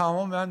باید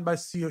تمام من با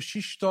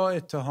 36 تا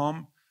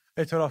اتهام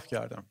اعتراف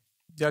کردم.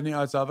 یعنی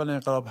از اول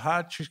انقلاب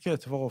هر چیزی که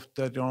اتفاق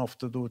افتاده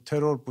و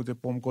ترور بوده،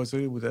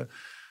 بمبگذاری بوده،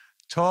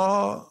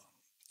 تا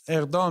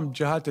اقدام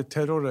جهت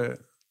ترور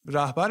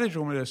رهبر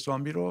جمهوری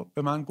اسلامی رو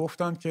به من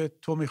گفتن که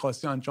تو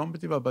میخواستی انجام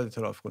بدی و بعد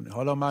اعتراف کنی.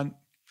 حالا من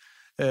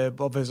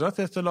با وزارت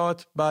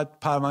اطلاعات بعد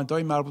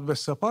پرونده‌های مربوط به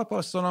سپاه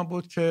پاسداران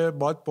بود که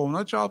باید با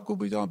اونا جوابگو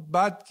بودم.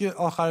 بعد که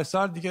آخر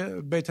سر دیگه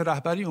بیت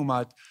رهبری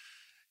اومد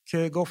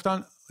که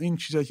گفتن این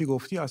چیزایی که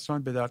گفتی اصلا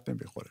به درد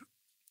نمیخوره.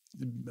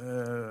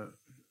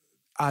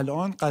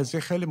 الان قضیه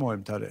خیلی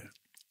مهمتره.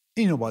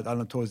 اینو باید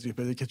الان توضیح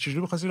بده که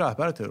چجوری می‌خواستی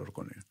رهبر ترور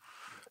کنی.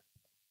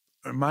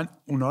 من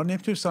اونا رو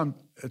نمیتونستم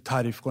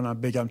تعریف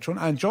کنم بگم چون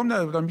انجام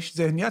ندادم، هیچ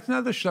ذهنیت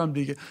نداشتم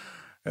دیگه.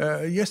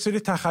 یه سری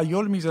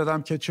تخیل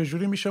میزدم که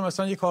چجوری میشه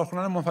مثلا یه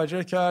کارخونه رو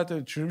منفجر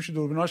کرد، چجوری میشه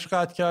دوربیناش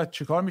قطع کرد،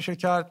 چیکار میشه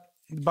کرد.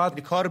 بعد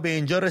کار به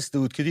اینجا رسیده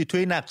بود که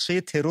توی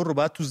نقشه ترور رو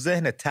باید تو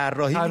ذهن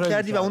طراحی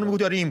می‌کردی و اونو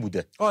میگفت آره این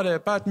بوده. آره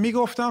بعد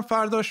میگفتم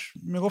فرداش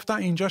میگفتن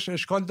اینجاش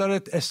اشکال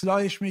داره،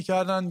 اصلاحش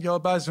میکردن، یا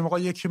بعضی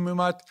موقع یکی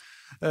میومد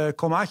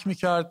کمک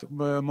میکرد.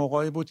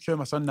 موقعی بود که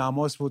مثلا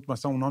نماز بود،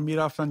 مثلا اونا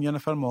میرفتن، یه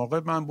نفر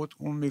مراقب من بود،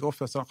 اون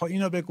میگفت مثلا خب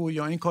اینو بگو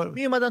یا این کار.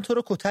 میومدن تو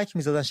رو کتک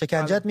میزدن،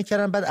 شکنجت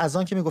میکردن، بعد از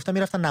آن که میگفتن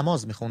میرفتن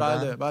نماز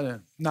میخوندن. بله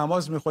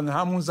نماز میخوندن.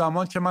 همون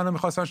زمان که منو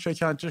میخواستن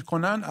شکنجه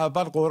کنن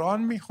اول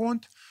قرآن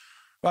میخوند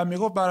و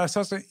میگفت بر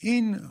اساس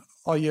این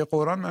آیه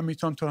قرآن من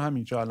میتونم تو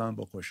همینجا الان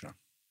بکشم.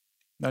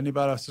 یعنی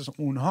بر اساس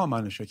اونها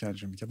منو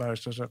شکنجه میکنه، بر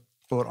اساس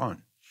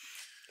قرآن.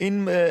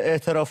 این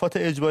اعترافات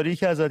اجباری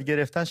که ازت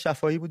گرفتن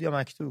شفاهی بود یا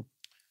مکتوب؟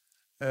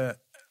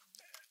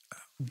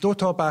 2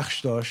 تا بخش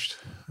داشت.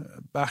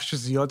 بخش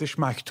زیادش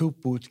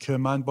مکتوب بود که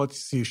من با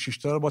 36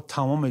 تا با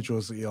تمام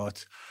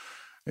جزئیات،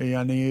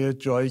 یعنی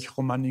جایی که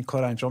خب من این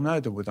کار انجام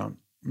نداده بودم.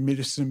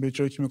 میرسیم به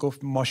جایی که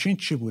میگفت ماشین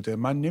چی بوده،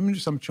 من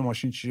نمیدونستم چه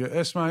ماشین چیه،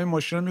 اسم همین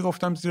ماشین رو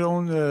میگفتم زیر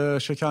اون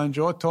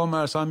شکنجه تا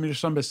مثلا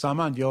میرسم به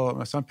سمند یا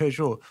مثلا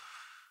پژو.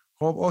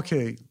 خب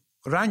اوکی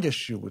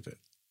رنگش چی بوده،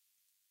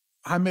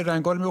 همین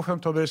رنگا رو میگفتم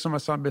تا برسم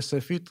مثلا به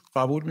سفید.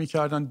 قبول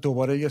میکردن.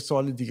 دوباره یه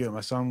سال دیگه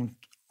مثلا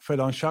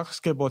فلان شخص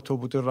که با تو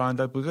بوده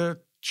راننده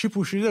بوده چی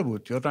پوشیده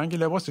بود یا رنگ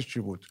لباسش چی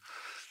بود.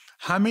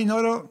 همین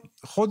ها رو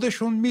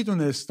خودشون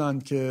میدونستن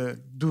که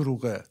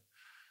دروغه،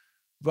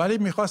 ولی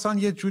میخواستن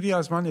یه جوری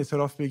از من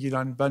اعتراف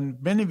بگیرن و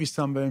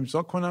بنویسم و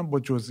امضا کنم با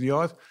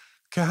جزئیات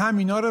که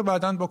همینا رو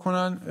بعداً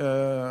بکنن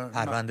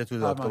پرونده تو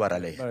دادگاه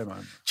علیه.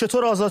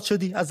 چطور آزاد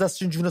شدی؟ از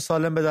دست جون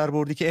سالم به در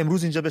بردی که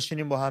امروز اینجا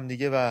بشینیم با هم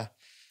دیگه و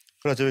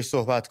راجعش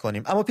صحبت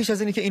کنیم. اما پیش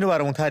از اینی که اینو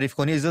برامون تعریف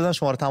کنی اجازه بدن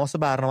شماره تماس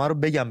برنامه رو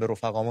بگم به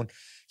رفقامون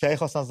که اگه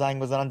خواستن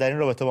زنگ بزنن در این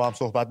رابطه با هم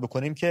صحبت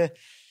بکنیم که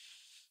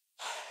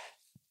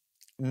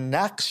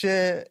نقش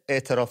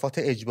اعترافات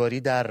اجباری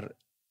در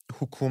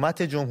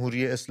حکومت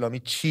جمهوری اسلامی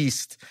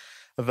چیست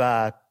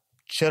و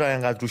چرا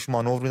اینقدر روش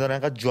مانور میدن،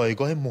 اینقدر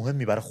جایگاه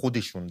مهمی برای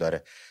خودشون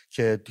داره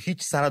که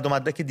هیچ سند و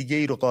مدرک دیگه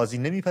ای رو قاضی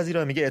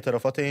نمیپذیره و میگه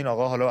اعترافات این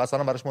آقا حالا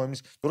اصلا براش مهم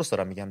نیست. درست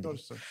دارم میگم دیگه؟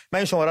 درسته. من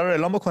این شماره رو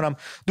اعلام بکنم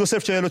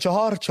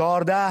 2044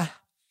 14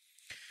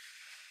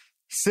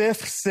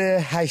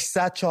 03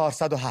 800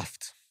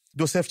 407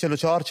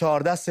 2044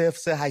 14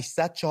 03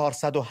 800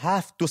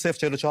 407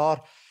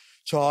 2044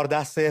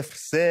 14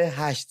 03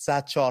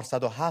 800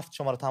 407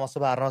 شماره تماس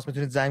برنامه.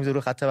 میتونید زنگ بزنید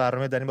روی خط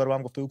برنامه در این باره با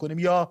هم گفتگو کنیم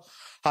یا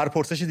هر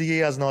پرسش دیگه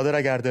ای از نادر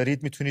اگر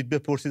دارید میتونید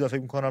بپرسید. فکر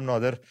میکنم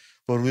نادر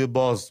با روی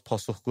باز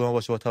پاسخگو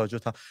باشه با توجه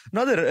تا.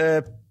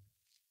 نادر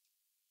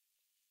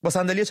با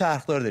صندلی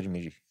چرخدار داری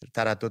میری،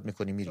 تردد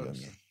میکنی میری یا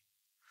میای،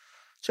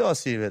 چه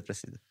آسیبی بهت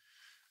رسیده؟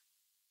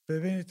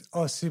 ببینید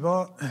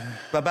آسیبا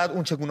و بعد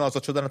اون چگونه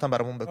آزاد شدن هم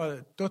برامون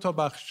بگو. 2 تا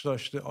بخش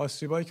داشته.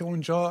 آسیبایی که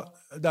اونجا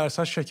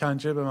درصد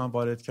شکنجه به من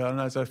وارد کردن،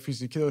 از نظر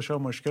فیزیکی دچار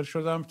مشکل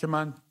شدم که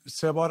من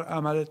 3 بار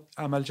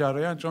عمل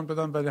جراحی انجام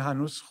دادم ولی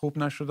هنوز خوب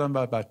نشدم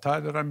و بدتر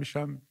دارم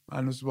میشم،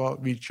 هنوز با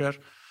ویلچر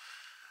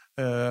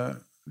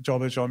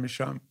جابجا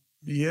میشم.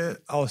 یه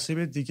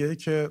آسیب دیگه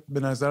که به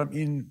نظرم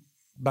این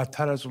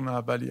بدتر از اون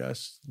اولی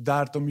است،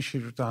 درد رو میشه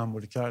رو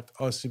تحمل کرد،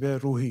 آسیب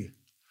روحی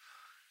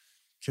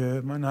که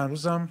من هر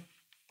روزم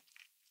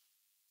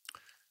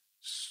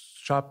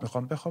شب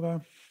میخوام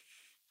بخوابم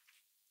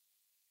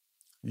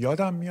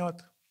یادم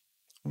میاد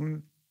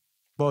اون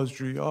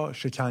بازجویی ها،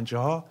 شکنجه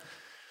ها،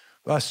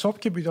 و صبح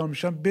که بیدار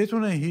میشم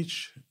بدون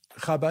هیچ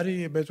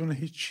خبری، بدون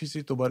هیچ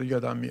چیزی دوباره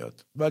یادم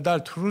میاد و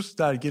در روز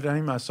درگیر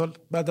این مسائل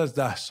بعد از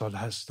 10 سال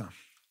هستم.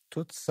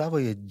 تو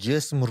سوای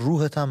جسم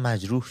روحت هم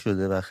مجروح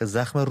شده و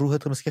زخم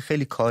روحت مثل که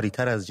خیلی کاری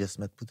تر از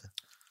جسمت بوده.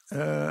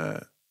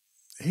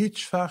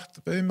 هیچ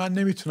وقت ببین من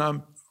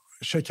نمیتونم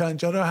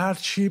شکنجه رو هر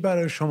چی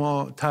برای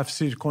شما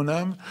تفسیر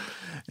کنم،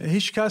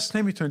 هیچ کس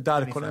نمیتونه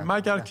درک کنه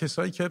مگر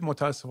کسایی که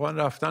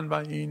متاسفانه رفتن و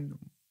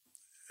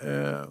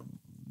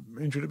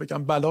اینجوری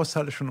بگم بلا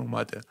سرشون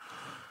اومده،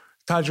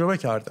 تجربه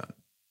کردن.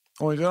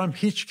 امیدوارم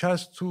هیچ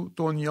کس تو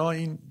دنیا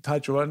این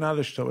تجربه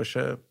نداشته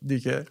باشه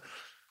دیگه،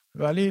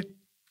 ولی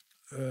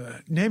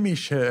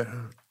نمیشه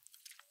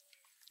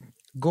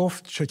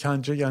گفت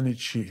شکنجه یعنی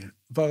چی.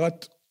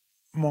 فقط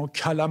ما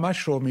کلمش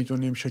رو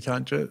میدونیم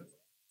شکنجه،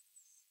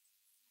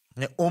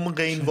 عمق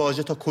این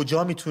واژه تا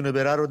کجا میتونه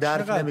بره رو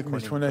درک نمی‌کنیم.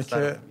 میتونه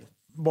که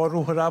با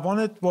روح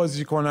روانت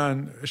بازی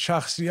کنن،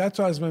 شخصیت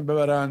رو از بین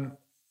ببرن،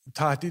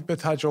 تهدید به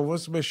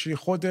تجاوز بشی،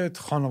 خودت،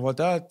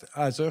 خانوادت،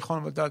 اعضای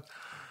خانوادت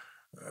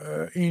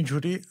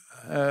اینجوری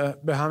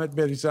به همت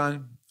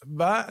بریزن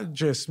و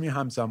جسمی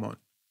همزمان.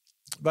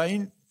 و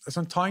این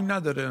اصلا تایم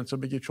نداره تو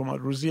بگی شما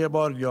روزی 1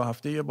 بار یا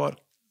هفته 1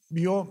 بار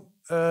بیو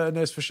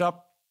نصف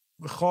شب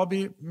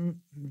خوابی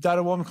در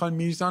وا میکنن،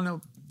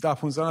 میریزن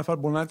 10-15 نفر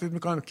بلندت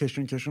میکنن،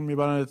 کشون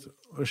میبرن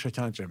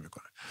شکنجه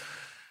میکنن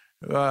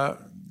و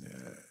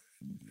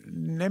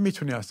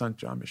نمیتونی اصلا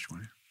جمعش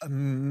کنی.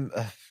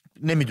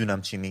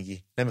 نمیدونم چی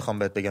میگی، نمیخوام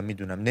بهت بگم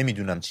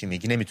نمیدونم چی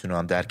میگی،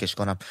 نمیتونم درکش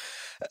کنم.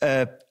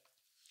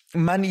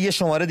 من یه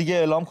شماره دیگه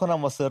اعلام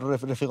کنم واسه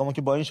رفیقامون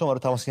که با این شماره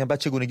تماس بگیرن، بعد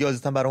چگونگی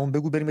عزیزتون برامون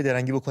بگو، بریم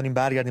درنگی بکنیم،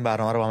 برگردیم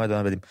برنامه رو با هم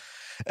ادامه بدیم.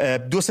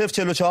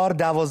 2044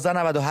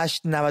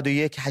 1298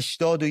 91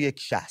 81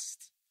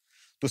 60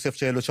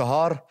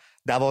 2044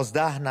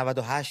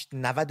 1298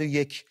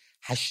 91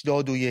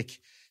 81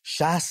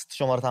 60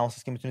 شماره تماس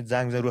است که میتونید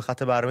زنگ بزنید روی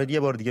خط برنامه. یه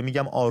بار دیگه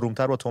میگم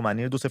آرومتر با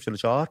تومنی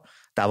 2044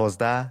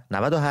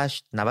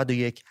 1298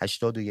 91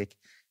 81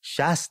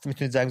 60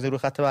 میتونید زنگ بزنید روی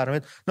خط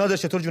برنامه. نادر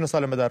چطور جون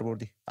سالم به در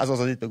بردی؟ از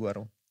آزادیت بگو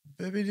برام.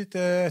 ببینید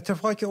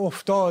اتفاقی که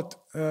افتاد،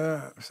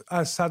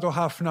 از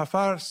 107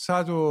 نفر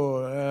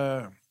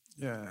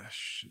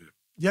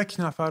 101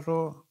 نفر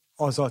رو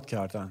آزاد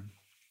کردن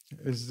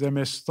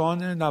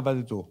زمستان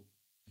 92.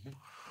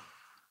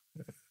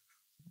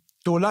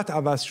 دولت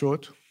عوض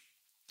شد،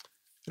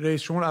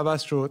 رئیس جمهور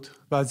عوض شد،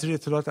 وزیر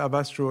اطلاعات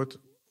عوض شد،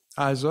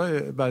 اعضای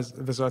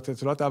وزارت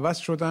اطلاعات عوض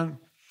شدن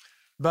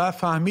و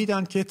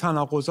فهمیدن که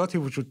تناقضاتی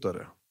وجود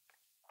داره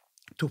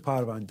تو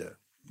پرونده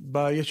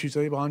و یه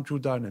چیزایی با هم جور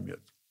در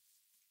نمیاد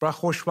و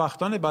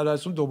خوشبختانه بعد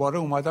از اون دوباره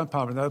اومدن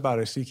پرونده رو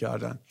بررسی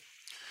کردن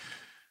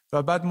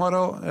و بعد ما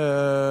رو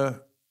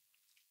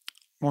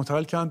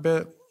منتقل کردن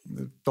به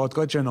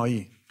دادگاه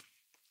جنایی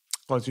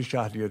قاضی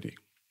شهریاری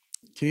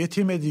که یه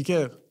تیم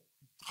دیگه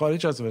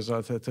خارج از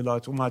وزارت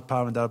اطلاعات اومد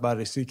پرونده رو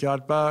بررسی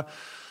کرد و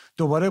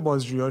دوباره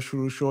بازجویی‌ها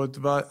شروع شد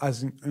و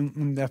از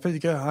اون دفعه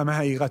دیگه همه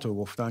حقیقت رو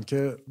گفتن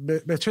که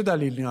به چه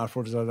دلیل این حرف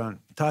رو زدن،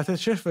 تحت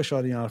چه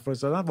فشاری این حرف رو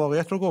زدن،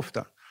 واقعیت رو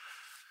گفتن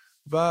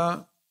و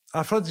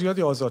افراد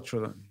زیادی آزاد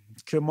شدن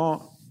که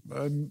ما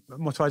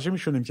متوجه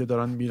میشونیم که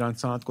دارن میرن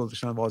سند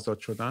گذاشتن و آزاد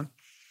شدن.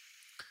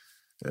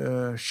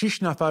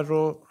 6 نفر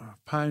رو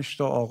 5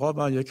 تا آقا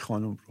و 1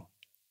 خانم رو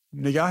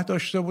نگه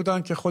داشته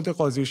بودن که خود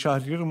قاضی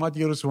شهریاری اومد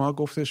یه روز ما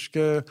گفتش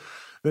که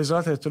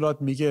وزارت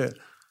اطلاعات میگه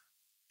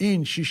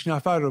این 6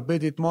 نفر رو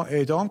بدید ما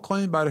اعدام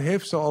کنیم برای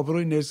حفظ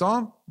آبروی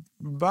نظام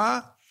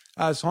و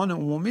اذهان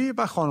عمومی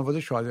و خانواده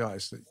شهدا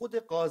هستید. خود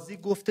قاضی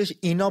گفتش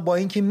اینا با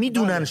اینکه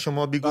میدونن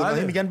شما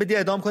بیگناهی میگن بدید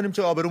اعدام کنیم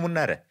چه آبرومون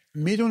نره.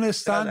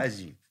 میدونستن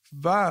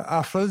و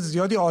افراد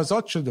زیادی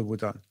آزاد شده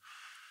بودن،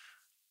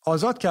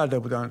 آزاد کرده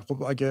بودن.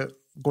 خب اگه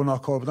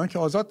گناهکار بودن که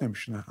آزاد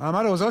نمیشونه، همه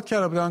رو آزاد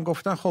کرده بودن.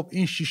 گفتن خب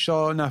این 6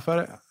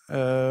 نفر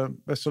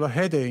به اصطلاح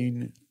هد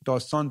این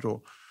داستان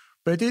رو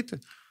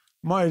بدید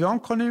ما اعدام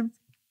کنیم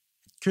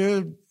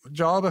که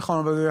جواب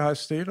خانواده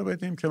هسته‌ای رو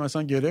بدیم که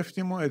مثلا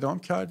گرفتیم و اعدام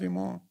کردیم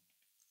و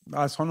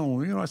اذهان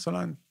عمومی رو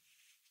مثلا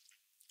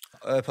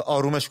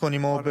آرومش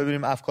کنیم و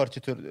ببینیم افکار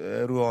چطور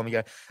رو ها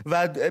میگرد.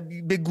 و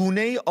به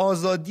گونه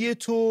آزادی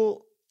تو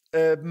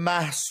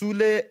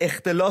محصول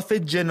اختلاف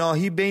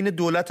جناحی بین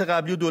دولت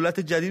قبلی و دولت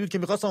جدید بود که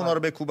میخواستن اونا رو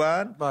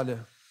بکوبن؟ بله.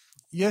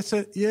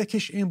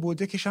 یکیش این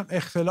بود، یکیش هم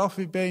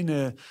اختلافی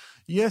بین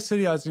یه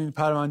سری از این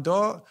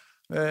پرونده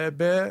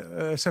به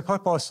سپاه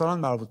پاسداران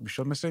مربوط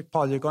میشد، مثل یک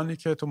پادگانی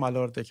که تو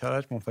ملارد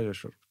کرج منفجر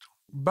شد.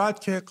 بعد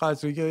که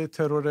قضیه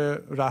ترور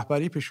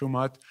رهبری پیش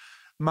اومد،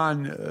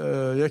 من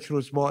یک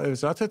روز با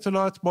وزارت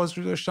اطلاعات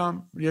بازجویی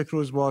داشتم، یک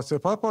روز با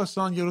سپاه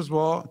پاسداران، یک روز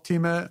با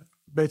تیم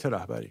بیت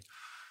رهبری.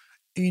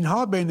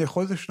 اینها بین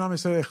خودشون هم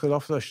مثل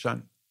اختلاف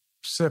داشتن.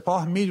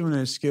 سپاه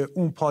میدونست که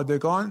اون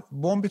پادگان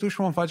بمبی توش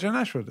منفجر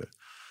نشده،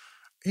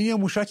 این یه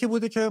موشکی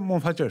بوده که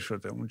منفجر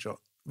شده اونجا،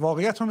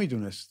 واقعیت رو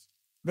میدونست.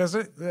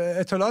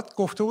 اطلاعات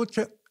گفته بود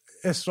که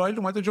اسرائیل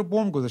اومده جو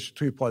بمب گذاشته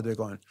توی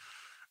پادگان،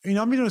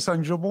 اینا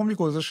میدونستن جو بمبی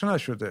گذاشته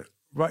نشده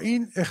و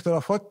این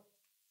اختلافات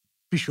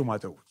پیش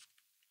اومده بود.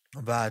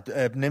 و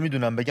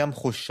نمیدونم بگم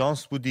خوش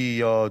شانس بودی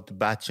یا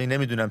بچه،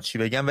 نمیدونم چی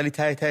بگم، ولی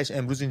ته تهش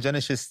امروز اینجا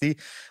نشستی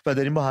و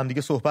داریم با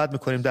همدیگه صحبت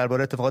میکنیم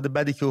درباره اتفاقات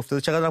بدی که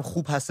افتاده. چقدر هم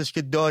خوب هستش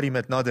که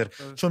داریمت نادر،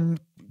 چون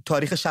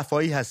تاریخ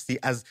شفاهی هستی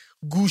از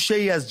گوشه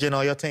ای از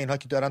جنایات اینها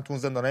که دارن تو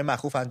زندانهای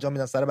مخوف انجام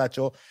میدن، سر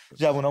بچه‌ها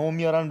جوونامون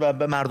میارن و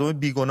به مردم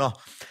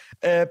بیگناه.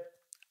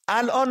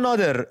 الان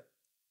نادر،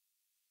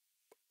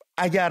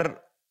 اگر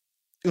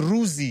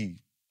روزی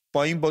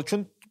با این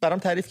چون برام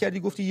تعریف کردی،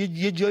 گفتی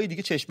یه جای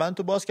دیگه چشمن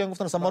تو باز کردن،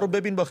 گفتن اصلا ما رو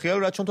ببین با خیال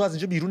راحت، چون تو از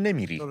اینجا بیرون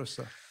نمیری.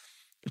 درسته.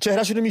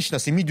 چهرهشون رو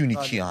میشناسی، میدونی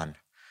کیان.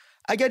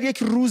 اگر یک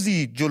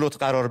روزی جلوت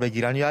قرار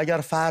بگیرن یا اگر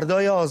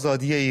فردای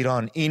آزادی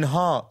ایران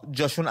اینها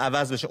جاشون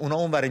عوض بشه، اونا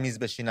اون ور میز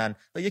بشینن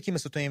و یکی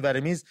مثل تو این ور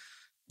میز،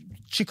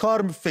 چی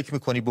کار فکر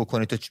میکنی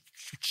بکنی؟ تو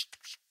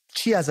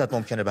چی ازت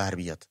ممکنه بر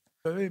بیاد؟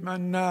 ببین،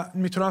 من نه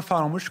میتونم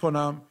فراموش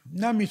کنم،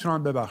 نه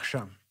میتونم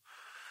ببخشم،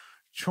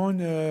 چون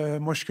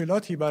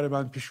مشکلاتی برای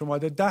من پیش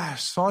اومده. 10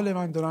 سال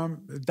من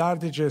دارم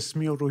درد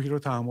جسمی و روحی رو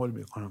تحمل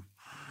میکنم.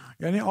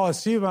 یعنی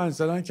آسیب من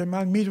زدن که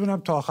من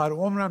میدونم تا آخر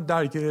عمرم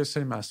درگیر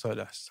سری مسائل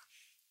هستم،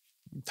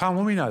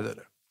 تمومی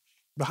نداره.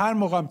 به هر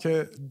موقعم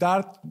که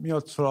درد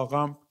میاد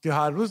سراغم، که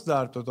هر روز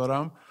درد رو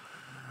دارم،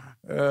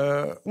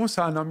 اون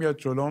صحنه میاد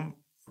جلوم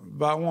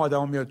و اون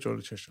آدم میاد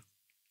جلو چشم.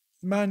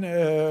 من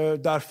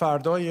در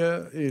فردای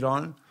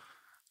ایران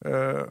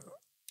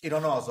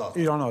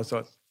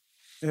آزاد،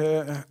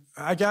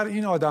 اگر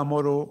این آدما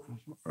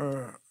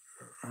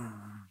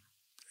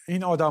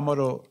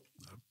رو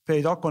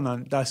پیدا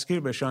کنن، دستگیر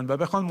بشن و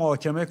بخوان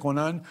محاکمه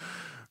کنن،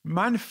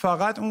 من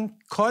فقط اون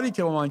کاری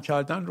که با من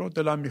کردن رو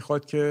دلم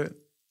میخواد که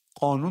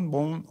قانون با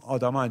اون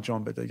آدم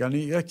انجام بده. یعنی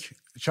یک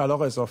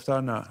چلاق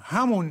اضافتر نه،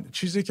 همون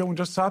چیزی که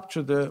اونجا ثبت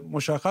شده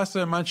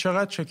مشخصه من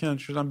چقدر چکن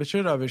شدم، به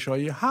چه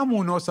روش‌هایی،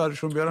 همونا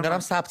سرشون بیارن. دارم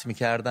ثبت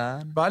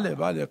می‌کردن.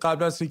 بله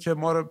قبل از اینکه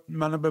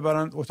منو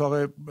ببرن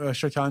اتاق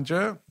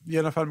شکنجه،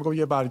 یه نفر میگه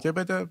یه برگه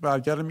بده،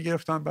 برگه رو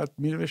میگرفتن، بعد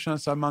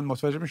می‌نوشتن. من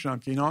متوجه میشدم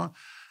که اینا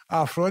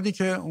افرادی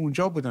که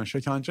اونجا بودن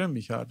شکنجه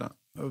می‌کردن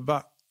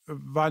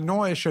و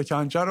نوع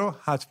شکنجه رو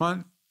حتما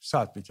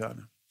ثبت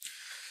می‌کردن.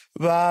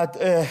 و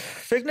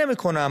فکر نمی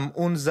کنم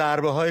اون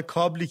ضربه های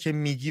کابلی که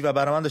میگی و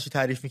برای من داشتی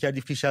تعریف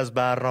میکردی پیش از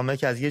برنامه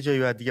که از یه جایی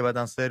بعد دیگه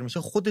بدن سر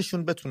میشه،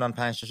 خودشون بتونن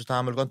 5 تاشو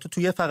تحمل کنن.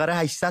 تو یه فقره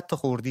 800 تا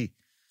خوردی.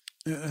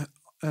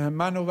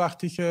 من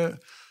وقتی که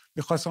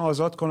میخواستم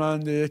آزاد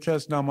کنن، یکی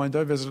از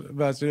نماینده‌های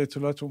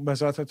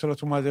وزارت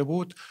اطلاعات اومده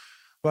بود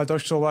و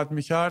داشت صحبت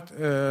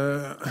میکرد،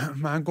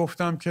 من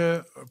گفتم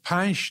که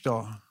 5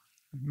 تا.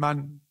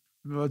 من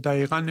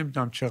دقیقاً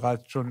نمیدونم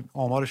چقدر، چون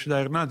آمارش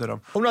دقیق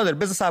ندارم. خب نداره،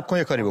 بذار صبر کن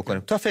یه کاری بکنیم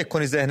تا فکر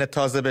کنی ذهنت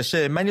تازه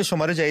بشه. من یه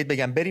شماره جدید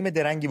بگم، بریم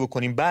درنگی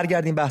بکنیم،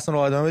 برگردیم بحثمون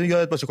رو ادامه بدیم،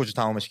 یادت باشه کجا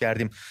تمامش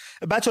کردیم.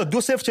 بچا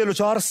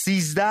 2044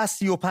 13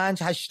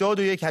 35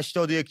 81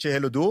 81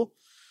 42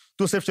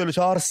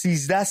 2044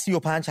 13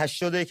 35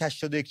 81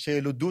 81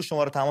 42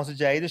 شماره تماس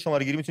جدید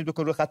شماره گیری میتونید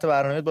بکنید. روی خط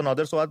برنامه با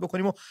نادر صحبت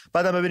بکنیم و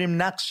بعدم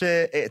ببینیم نقش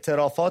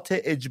اعترافات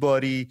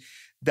اجباری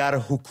در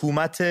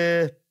حکومت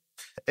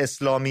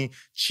اسلامی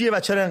چیه و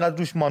چرا اینقدر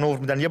روش مانور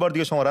میدن. یه بار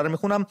دیگه شماره رو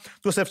میخونم: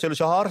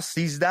 2044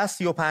 13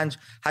 35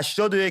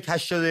 81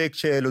 81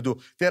 42.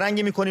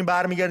 درنگی میکنیم،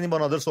 برمیگردیم با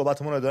نادر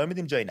صحبتمون رو ادامه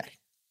میدیم، جایی نریم.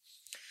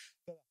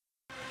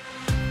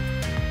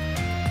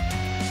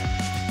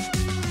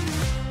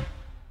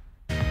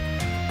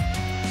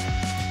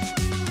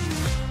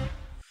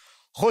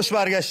 خوش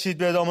برگشتید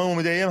به ادامه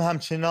امیدیم.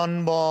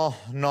 همچنان با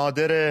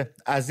نادر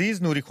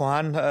عزیز نوری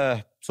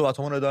کهن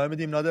صحبتمون رو ادامه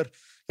میدیم. نادر،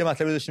 یه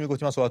مطلبی داشتیم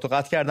میگفتیم، من صحبتو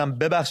قطع کردم،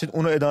 ببخشید،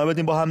 اونو ادامه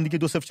بدیم با هم دیگه.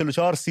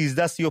 2044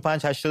 13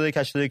 35 81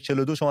 81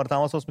 42 شماره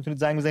تماس هست، میتونید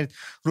زنگ بزنید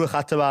روی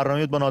خط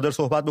برنامه با نادر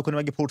صحبت بکنیم.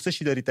 اگه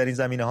پرسشی دارید در این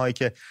زمینه‌هایی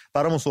که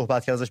برامون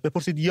صحبت کردش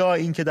بپرسید، یا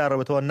اینکه در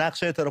رابطه با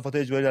نقش اعترافات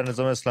اجباری در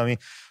نظام اسلامی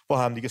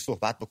با هم دیگه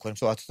صحبت بکنیم.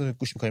 صحبتتون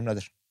گوش می‌کنیم.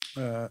 نادر،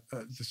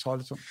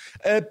 سوالتون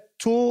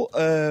تو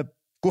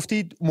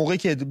گفتید موقعی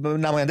که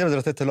نماینده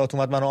وزارت اطلاعات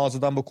اومد منو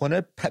آزادم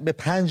بکنه، به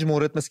 5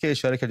 مورد مثل که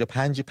اشاره کرد، یا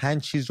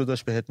 5 چیز رو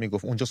داشت بهت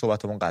میگفت. اونجا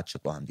صحبتمون قطع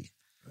شد با هم دیگه.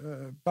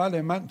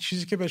 بله، من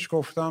چیزی که بهش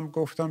گفتم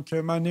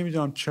که من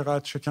نمیدونم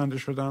چقدر شکنجه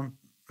شدم،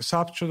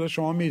 ثبت شده،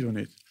 شما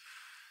میدونید،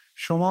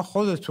 شما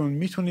خودتون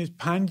میتونید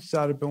 5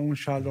 ضربه اون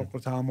شلاق رو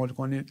تحمل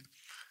کنید.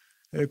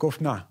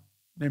 گفت نه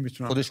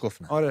نمیتونم. خودش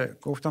گفت نه. آره،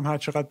 گفتم هر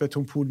چقدر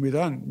بهتون پول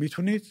میدن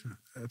میتونید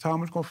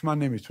تحمل کنید. من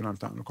نمیتونم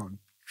تحمل کنم،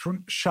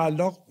 چون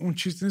شلاق اون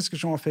چیزی نیست که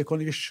شما فکر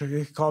کنید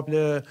که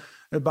کابل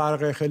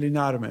برق خیلی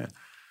نرمه.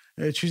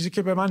 چیزی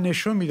که به من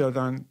نشون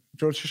میدادن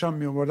جلوی چشم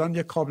می آوردن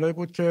یک کابلی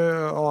بود که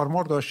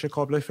آرمور داشته،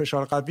 کابل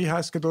فشار قوی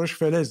هست که دورش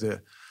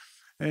فلزه،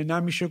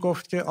 نمیشه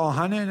گفت که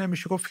آهنه،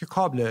 نمیشه گفت که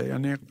کابله،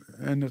 یعنی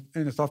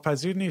انعطاف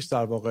پذیر نیست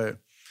در واقع.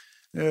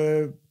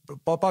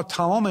 با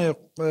تمام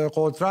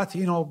قدرت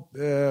اینو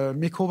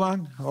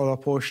میکوبن حالا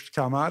پشت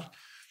کمر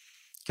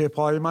که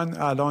پای من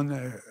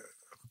الان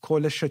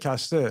کل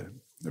شکسته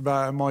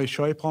و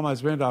مایشای پام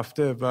از بین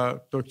رفته و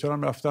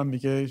دکترم رفتم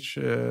میگه هیچ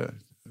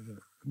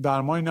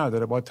درمانی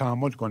نداره، باید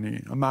تحمل کنی.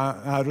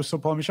 من هر روز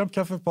پا میشم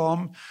کف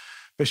پام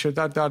به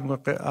شدت درد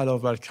میکنه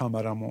علاوه بر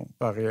کمرم و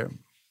بقیه.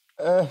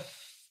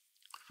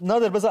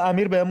 نادر بذار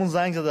امیر بهمون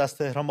زنگ زده از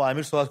تهران، با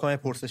امیر صحبت کنم،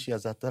 پرسشی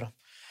ازت دارم.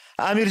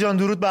 امیر جان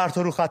درود بر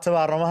تو، رو خط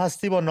برنامه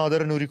هستی، با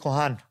نادر نوری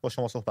کهن با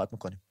شما صحبت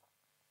میکنیم.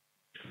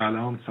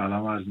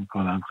 سلام عرض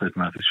میکنم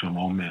خدمت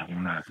شما و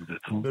مهمون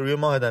عزیزتون. روی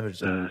ماه امیر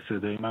جان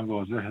صدای من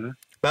واضحه؟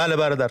 بله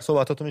برادر،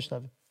 صحبتاتو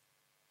میشنویم.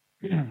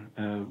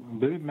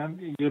 ببین من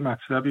یه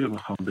مطلبی رو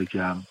میخوام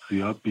بگم،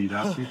 زیاد بی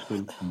ربط نیست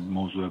به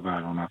موضوع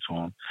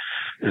برنامه‌تون.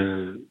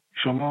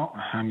 شما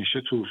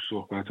همیشه تو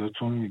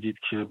صحبتاتون میگید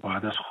که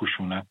باید از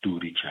خشونت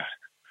دوری کرد،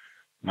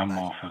 من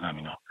موافقم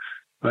اینا،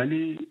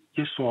 ولی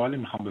یه سوالی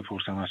میخوام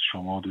بپرسم از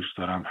شما، دوست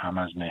دارم هم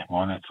از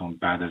مهمانتون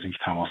بعد از اینکه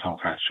تماسم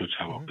قطع شد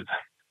جواب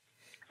بدن.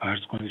 فرض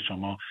کنید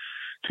شما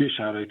توی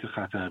شرایط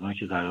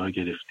خطرناکی قرار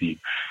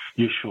گرفتید،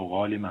 یه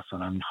شغالی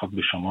مثلا میخواد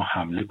به شما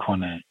حمله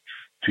کنه،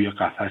 توی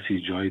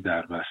قفسی جای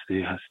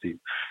دربسته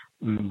هستید،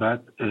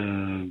 بعد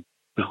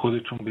به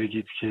خودتون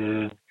بگید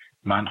که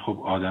من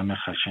خب آدم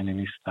خشنی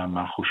نیستم،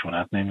 من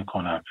خشونت نمی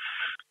کنم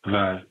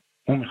و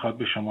اون میخواد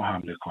به شما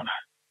حمله کنه.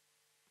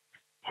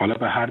 حالا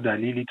به هر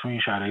دلیلی تو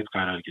این شرایط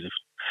قرار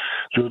گرفت،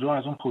 جدا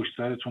از اون پشت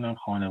سرتون هم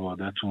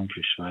خانواده‌تون،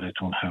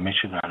 کشورتون، همه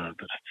چی قرار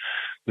داره.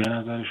 به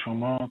نظر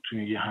شما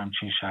توی یه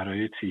همچین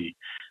شرایطی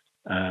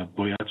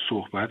باید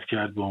صحبت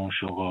کرد با اون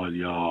شغال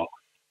یا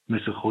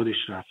مثل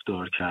خودش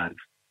رفتار کرد؟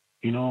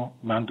 اینو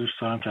من دوست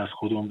دارم که از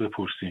خودمون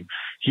بپرسیم.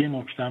 یه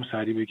نکته هم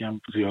سریع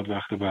بگم زیاد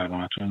وقت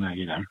برنامه‌تون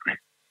نگیرم.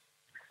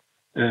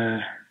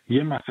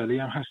 یه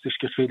مسئله هم هستش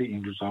که خیلی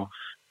این روزا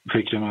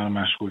فکر من رو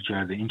مشغول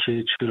کرده، این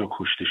که چرا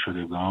کشته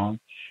شدگان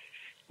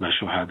و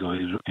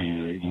شهدای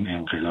این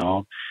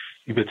انقلاب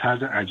این به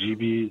طرز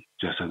عجیبی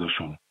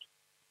جسدشون،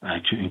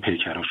 این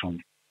پیکراشون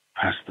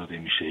پس داده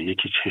میشه،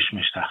 یکی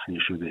چشمش تخلیه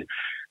شده،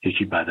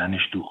 یکی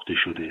بدنش دوخته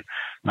شده.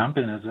 من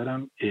به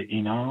نظرم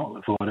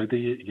اینا وارد،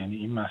 یعنی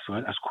این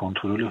مسائل از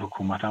کنترل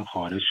حکومت هم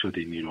خارج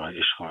شده،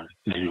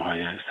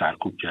 نیروهای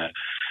سرکوبگر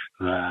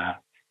و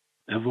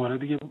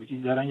وارد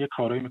دارن یه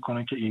کارایی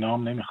میکنن که اینا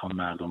هم نمیخوان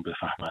مردم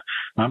بفهمن.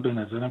 من به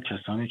نظرم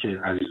کسانی که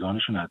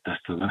عزیزانشون از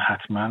دست دادن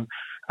حتما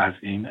از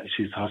این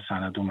چیزها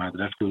سند و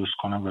مدرک درست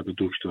کنن و به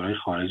دکترای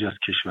خارج از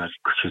کشور،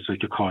 کسایی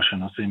که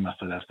کارشناس این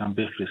مسئله هستن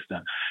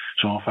بفرستن.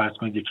 شما فرض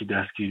کنید یکی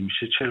دستگیر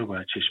میشه، چرا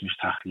باید چشمش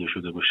تخلیه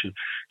شده باشه؟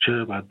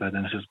 چرا باید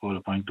بدنش از بالا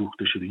پایین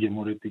دوخته شده؟ یه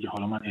مورد دیگه،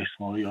 حالا من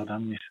اسما رو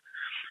یادم نیست،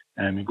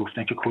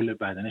 میگفتن که کل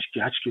بدنش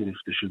گچ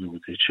گرفته شده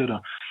بوده.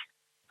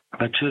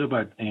 چرا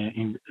باید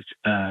این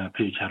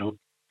پیکرها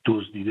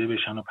دزدیده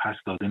بشن و پس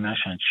داده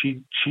نشن؟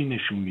 چی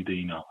نشون میده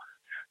اینا؟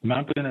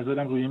 من به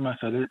نظرم روی این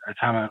مسئله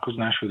تمرکز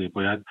نشده،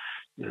 باید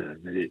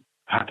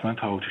حتما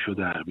تفاوتشو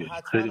در بیاریم.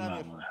 خیلی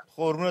ممنونم.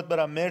 قربونت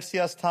برم، مرسی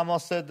از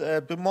تماست.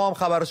 ما هم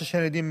خبراشو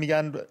شنیدیم،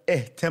 میگن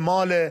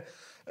احتمال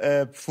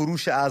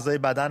فروش اعضای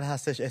بدن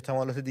هستش،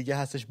 احتمالات دیگه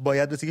هستش.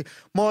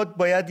 ما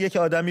باید یک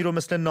آدمی رو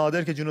مثل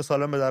نادر که جون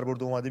سالم به در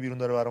برده اومده بیرون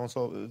داره برامون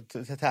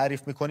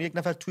تعریف میکنه، یک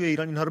نفر توی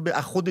ایران اینها رو به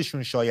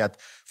خودشون شاید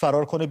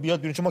فرار کنه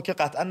بیاد بیرون، چون ما که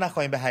قطعا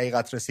نخواهیم به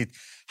حقیقت رسید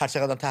هر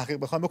چقدر تحقیق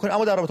بخوایم بکنیم.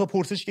 اما در رابطه با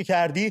پرسشی که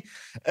کردی،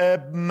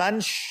 من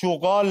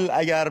شغال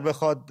اگر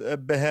بخواد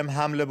بهم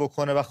حمله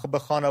بکنه و به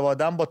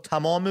خانوادم با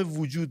تمام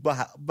وجود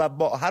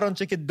با هر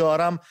آنچه که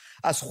دارم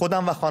از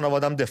خودم و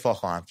خانوادم دفاع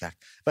خواهم کرد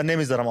و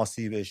نمیذارم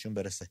آسیبی بهشون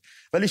برسه،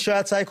 ولی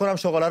شاید سعی کنم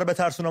شغاله رو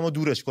بترسونم و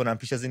دورش کنم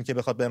پیش از این که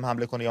بخواد بهم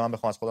حمله کنه یا من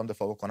بخوام از خودم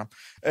دفاع بکنم.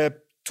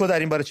 تو در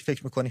این باره چی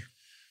فکر میکنی؟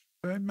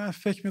 من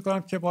فکر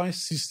میکنم که با این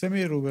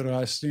سیستمی روبرو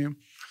هستیم،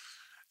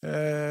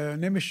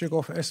 نمیشه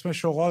گفت اسم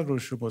شغال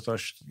روش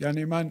گذاشت.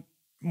 یعنی من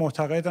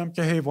معتقدم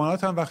که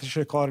حیوانات هم وقتی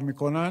شکار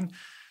میکنن،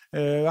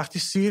 وقتی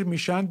سیر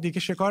میشن دیگه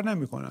شکار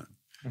نمیکنن.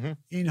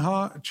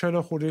 اینها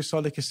 40 خورده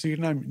ساله که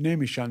سیر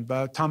نمیشن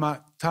و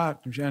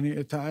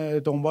یعنی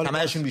دنبال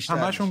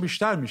تماشون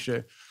بیشتر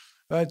میشه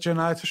و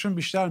جنایتشون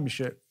بیشتر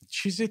میشه.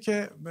 چیزی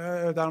که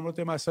در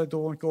مورد مسئله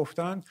دوم که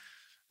گفتن،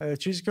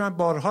 چیزی که من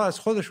بارها از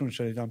خودشون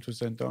شنیدم تو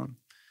زندان،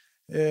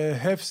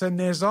 حفظ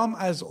نظام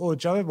از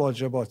اوجب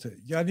واجباته.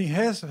 یعنی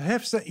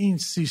حفظ این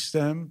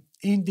سیستم،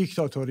 این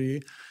دیکتاتوری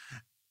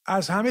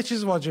از همه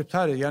چیز واجب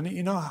تره. یعنی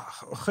اینا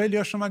خیلی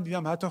هاشون من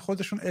دیدم حتی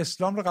خودشون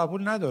اسلام رو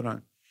قبول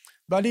ندارن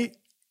ولی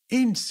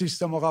این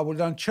سیستم رو قبول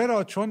دارن.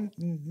 چرا؟ چون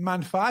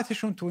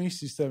منفعتشون تو این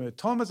سیستمه.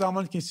 تا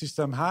زمانی که این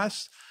سیستم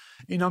هست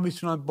اینا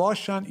میتونن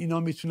باشن، اینا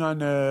میتونن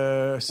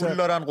پول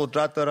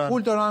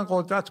دارن،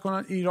 قدرت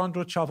کنن، ایران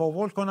رو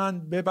چپاول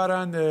کنن،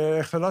 ببرن،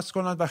 اختلاس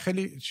کنن و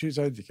خیلی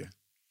چیزهای دیگه.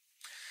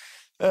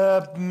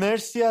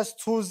 مرسی از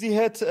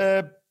توضیحت.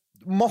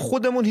 ما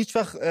خودمون هیچ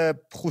وقت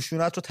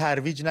خشونت رو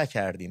ترویج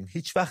نکردیم،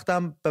 هیچ وقت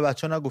هم به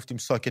بچه‌ها نگفتیم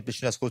ساکت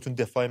بشین از خودتون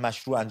دفاع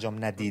مشروع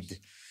انجام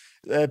ندید،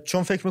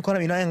 چون فکر میکنم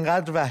اینا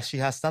انقدر وحشی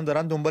هستن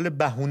دارن دنبال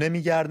بهونه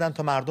میگردن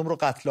تا مردم رو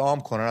قتل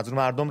عام کنن، از اون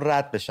مردم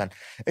رد بشن.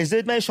 اجازه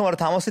بدید من شماره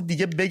تماس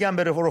دیگه بگم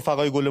به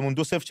رفقای گلمون: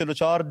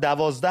 2044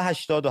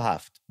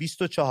 1287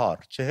 24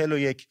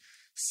 41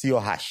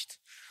 38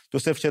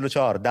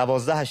 2044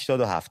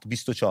 1287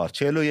 24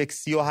 41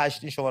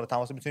 38. این شماره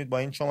تماس میتونید با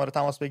این شماره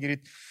تماس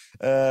بگیرید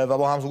و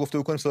با هم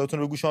گفتگو کنیم، صداتون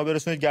رو گوش ما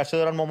برسونید. گرچه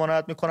دارن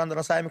ممانعت میکنن،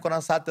 دارن سعی میکنن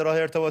سد راه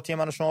ارتباطی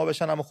من و شما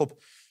بشن، اما خب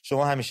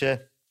شما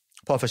همیشه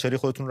پافشاری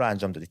خودتون رو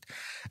انجام دادید.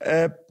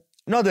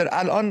 نادر،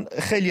 الان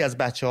خیلی از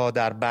بچه‌ها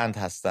در بند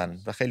هستن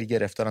و خیلی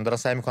گرفتارن، دارن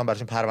سعی میکنن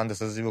براشون پرونده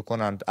سازی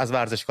بکنن، از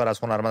ورزشکار، از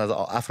هنرمند، از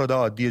افراد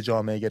عادی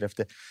جامعه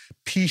گرفته.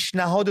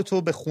 پیشنهاد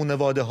تو به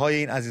خانواده‌های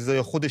این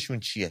عزیزای خودشون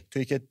چیه؟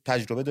 تویی که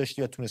تجربه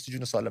داشتی و تونستی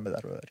جون سالم به در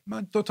ببری.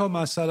 من 2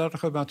 مسئله رو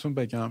خدمتتون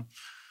بگم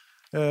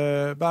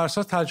بر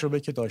اساس تجربه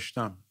که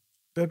داشتم.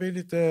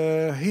 ببینید،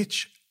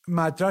 هیچ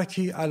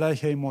مدرکی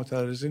علیه این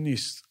معترضی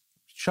نیست.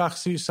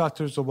 شخصی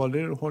سطر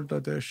زباله رو هل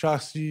داده،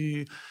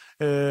 شخصی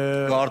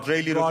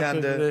گاردریلی رو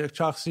کنده،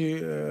 شخصی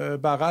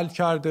بغل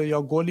کرده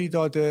یا گلی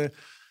داده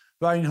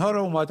و اینها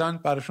رو اومدن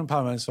براشون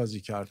پرونده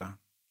سازی کردن.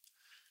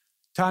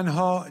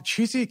 تنها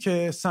چیزی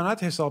که سند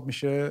حساب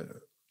میشه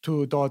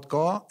تو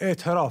دادگاه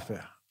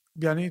اعترافه.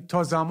 یعنی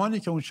تا زمانی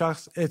که اون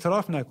شخص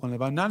اعتراف نکنه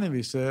و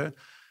ننویسه،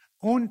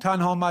 اون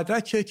تنها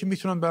مدرکیه که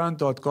میتونن برن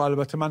دادگاه.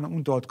 البته من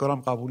اون دادگاه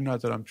هم قبول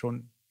ندارم،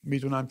 چون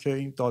میدونم که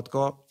این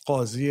دادگاه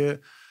قاضی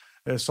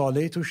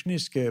ساله‌ای توش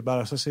نیست که بر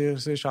اساس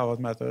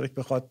شواهد مدارک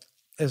بخواد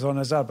اظهار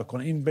نظر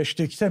بکنه. این بهش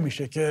دیکته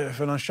میشه که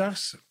فلان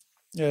شخص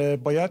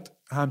باید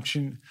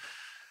همچین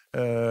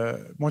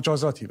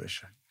مجازاتی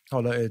بشه،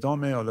 حالا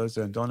اعدامه، حالا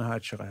زندان، هر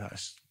چقدر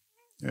هست.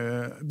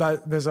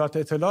 وزارت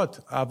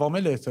اطلاعات،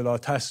 عوامل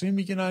اطلاعات تصمیم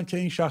میگیرن که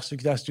این شخصی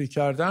که دستگیر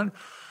کردن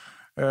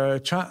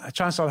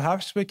چند سال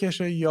حبس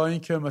بکشه یا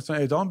اینکه مثلا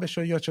اعدام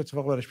بشه یا چه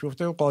اتفاقی براش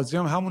بیفته. قاضی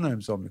هم همون رو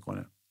امضا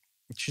میکنه.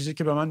 چیزی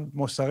که به من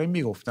مستقیم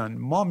میگفتن،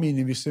 ما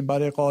مینویسیم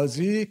برای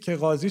قاضی که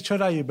قاضی چه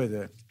رأی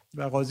بده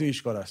و قاضی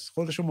ایشکار است.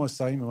 خودشون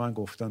مستقیم به من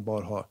گفتن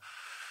بارها.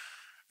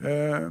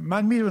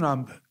 من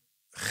میدونم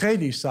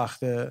خیلی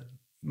سخته،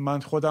 من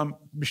خودم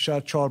بیشتر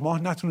 4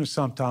 ماه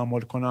نتونستم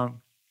تحمل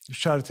کنم.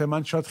 شرط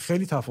من شاید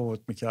خیلی تفاوت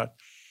میکرد.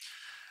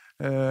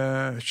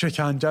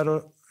 شکنجه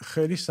رو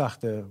خیلی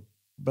سخته،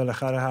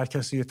 بالاخره هر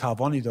کسی یه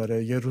توانی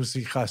داره، یه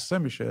روزی خسته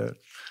میشه،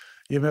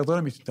 یه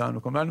مقدار میتونه تحمل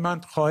کنه. ولی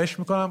من خواهش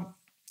میکنم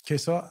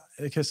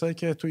کسایی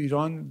که تو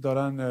ایران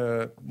دارن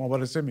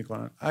مبارزه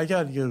میکنن،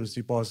 اگر یه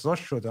روزی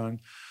بازداشت شدن،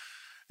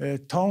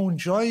 تا اون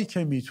جایی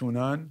که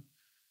میتونن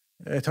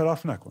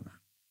اعتراف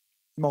نکنن،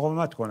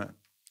 مقاومت کنن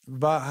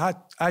و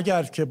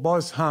اگر که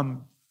باز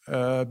هم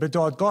به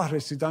دادگاه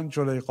رسیدن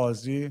جلوی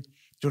قاضی،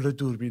 جلوی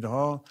دوربین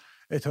ها،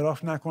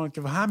 اعتراف نکنن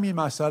که همین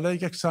مسئله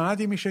یک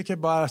سندی میشه که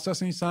بر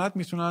اساس این سند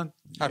میتونن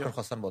هر کار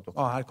خواستن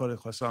بکنن. هر کاری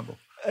خواستن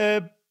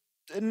بکنن.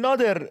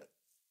 نادر،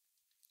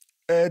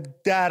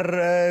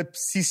 در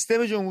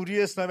سیستم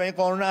جمهوری اسلامی این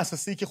قانون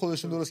اساسی که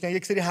خودشون درست کردن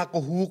یک سری حق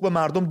و حقوق به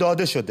مردم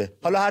داده شده،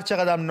 حالا هر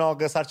چقدر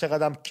ناقص، هر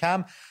چقدر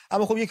کم،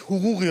 اما خب یک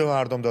حقوقی به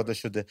مردم داده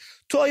شده.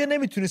 تو آیا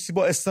نمیتونستی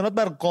با استناد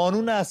بر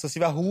قانون اساسی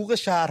و حقوق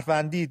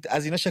شهروندی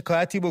از اینا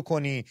شکایتی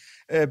بکنی،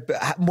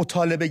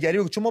 مطالبه گری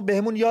بکنی؟ چون ما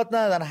بهمون یاد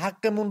ندادن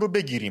حقمون رو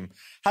بگیریم.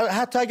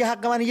 حتی اگه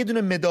حق من یه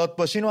دونه مداد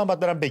باشه اینو من باید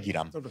برم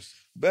بگیرم.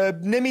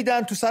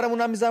 نمیدن، تو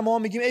سرمون هم میذارن، ما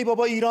میگیم ای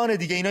بابا ایرانه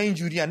دیگه، اینا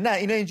اینجوریان. نه،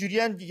 اینا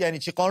اینجوریان یعنی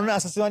چی؟ قانون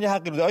اساسی من یه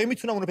حقی رو داره، آیا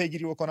میتونم اون رو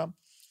پیگیری بکنم؟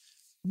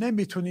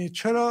 نمیتونی.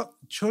 چرا؟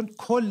 چون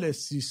کل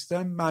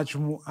سیستم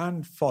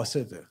مجموعاً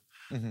فاسده.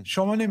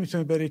 شما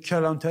نمیتونی بری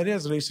کلانتری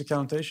از رئیس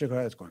کلانتری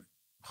شکایت کنی،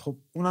 خب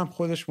اونم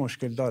خودش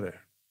مشکل داره.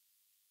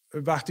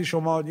 وقتی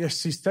شما یه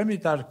سیستمی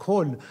در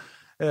کل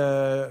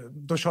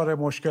دچار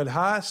مشکل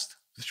هست،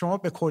 شما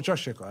به کجا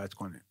شکایت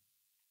کنی؟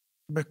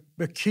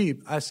 به کی؟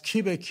 از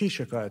کی به کی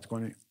شکایت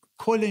کنی؟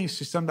 کل این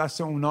سیستم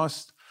دست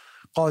اوناست.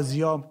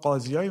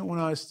 قاضیای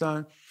اونا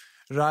هستن،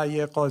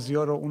 رأی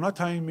قاضیا رو اونا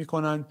تعیین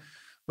میکنن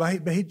و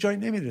به هیچ جای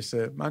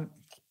نمیرسه. من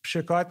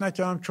شکایت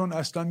نکردم چون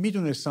اصلا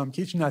میدونستم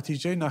که هیچ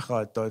نتیجه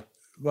نخواهد داد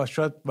و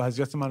شاید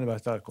وضعیت من رو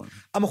بهتر کنه.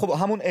 اما خب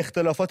همون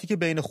اختلافاتی که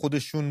بین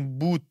خودشون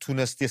بود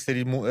تونست یه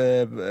سری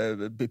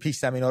پیش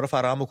زمینا رو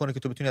فراهم بکنه که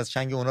تو بتونی از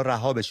چنگ اونا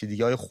رها بشی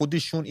دیگه. آیا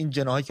خودشون این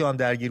جناحی که هم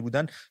درگیر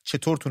بودن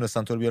چطور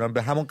تونستن تو رو بیارن؟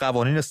 به همون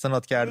قوانین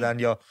استناد کردن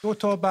یا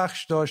 2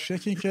 بخش داشت.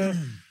 یکی که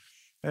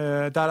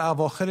در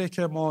اواخر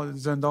که ما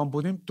زندان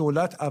بودیم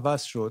دولت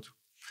عوض شد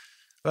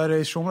و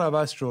رئیس جمهور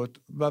عوض شد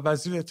و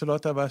وزیر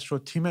اطلاعات عوض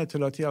شد، تیم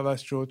اطلاعاتی عوض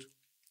شد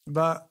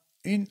و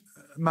این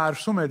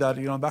مرسومه در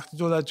ایران. وقتی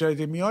دولت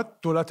جدید میاد،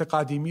 دولت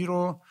قدیمی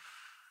رو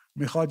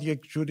میخواد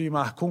یک جوری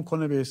محکوم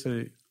کنه به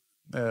سری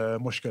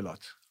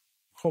مشکلات.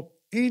 خب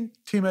این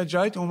تیم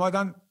جدید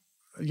اومدن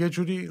یه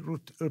جوری رو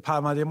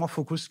پرونده ما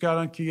فوکوس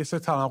کردن که یه سری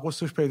تناقض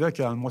توش پیدا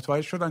کردن،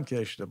 متوجه شدن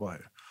که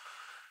اشتباهه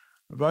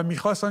و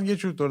میخواستن یه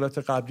جور دولت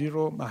قبلی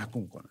رو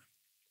محکوم کنن.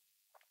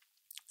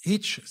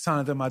 هیچ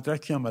سند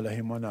مدرکی هم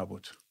علیه ما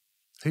نبود،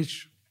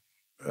 هیچ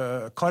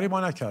کاری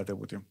ما نکرده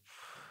بودیم.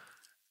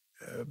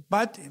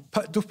 بعد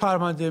تو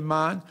پرونده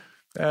من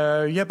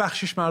یه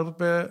بخشش مربوط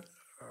به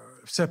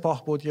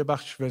سپاه بود، یه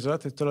بخش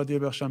وزارت اطلاعات، یه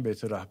بخش هم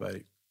بیت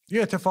رهبری.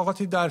 یه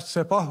اتفاقاتی در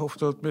سپاه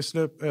افتاد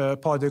مثل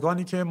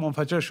پادگانی که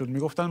منفجر شد،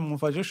 میگفتن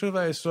منفجر شد و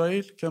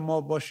اسرائیل که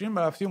ما باشیم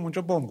رفتیم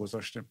اونجا بمب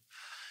گذاشتیم.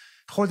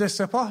 خود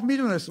سپاه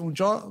میدونست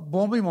اونجا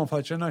بمبی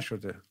منفجر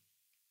نشده،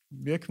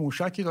 یک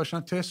موشکی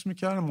داشتن تست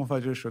میکردن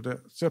منفجر شده.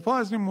 سپاه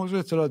از این موضوع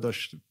اطلاع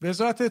داشت.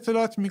 وزارت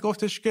اطلاعات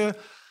میگفتش که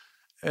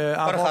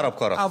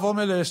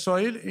عوامل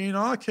اسرائیل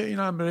اینا که این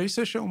هم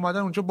رئیسش اومدن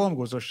اونجا بمب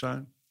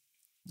گذاشتن،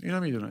 اینا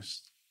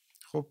میدونست.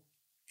 خب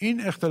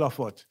این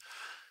اختلافات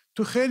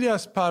تو خیلی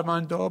از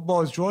پرونده ها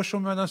بازجوهاش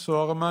اومدن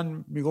سراغ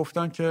من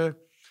میگفتن که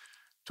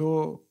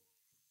تو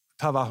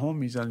توهم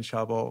میزنی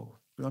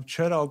شبا.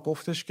 چرا؟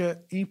 گفتش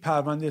که این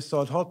پرونده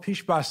سالها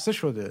پیش بسته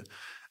شده،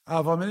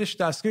 عواملش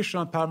دستگیر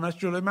شدن، پرونده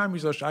جلوی من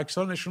میذاشت،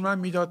 عکس‌ها نشون من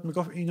میداد،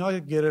 میگفت اینا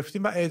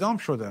گرفتیم و اعدام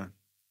شدن،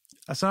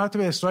 اصلا حتی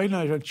به اسرائیل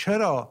نرسیدن.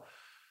 چرا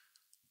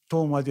تو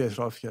اومدی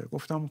اعتراف کرد؟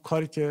 گفتم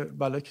کاری که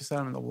بلایی که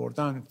سر من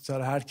آوردن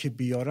سر هر کی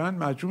بیارن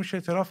مجبور میشه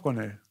اعتراف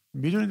کنه.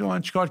 میدونید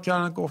من چیکار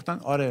کردن؟ گفتن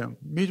آره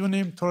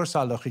میدونیم، تو رو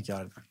سلاخی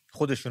کردن.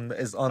 خودشون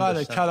اذعان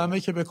داشتن.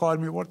 کلمه‌ای که به کار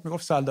میبرد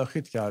میگفت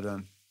سلاخیت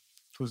کردن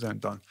تو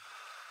زندان.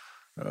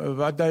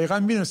 و دقیقاً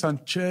میدونستن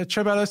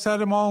چه بلای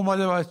سر ما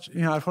اومده و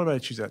این حرفا رو برای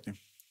چی زدیم.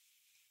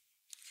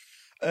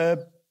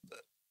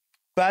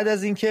 بعد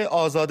از اینکه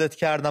آزادت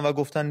کردن و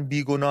گفتن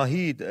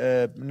بیگناهید،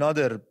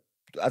 نادر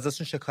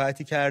ازشون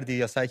شکایتی کردی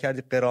یا سعی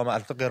کردی غرامت؟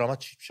 البته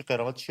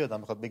غرامت چی آدم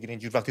میخواد بگیره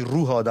اینجوری وقتی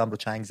روح آدم رو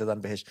چنگ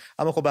زدن بهش،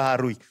 اما خب به هر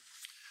روی.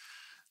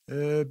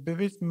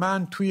 ببینید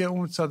من توی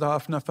اون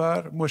 107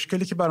 نفر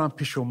مشکلی که برام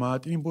پیش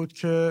اومد این بود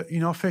که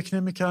اینا فکر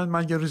نمی‌کردن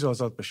من یه روز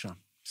آزاد بشم.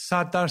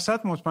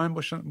 100%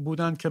 مطمئن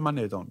بودن که من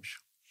اعدام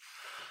میشم.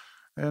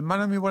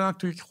 منو میبردن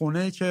توی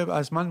خونه‌ای که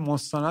از من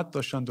مستند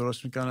داشتن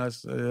درست میکنن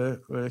از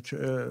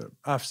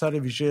افسر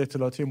ویژه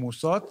اطلاعاتی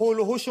موساد. حول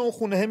و حوش اون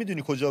خونه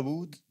میدونی کجا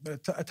بود؟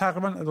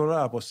 تقریبا دوره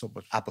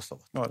عباس‌آباد.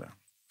 آره،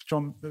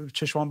 چون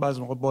چشمام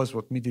بعضی موقع باز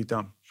بود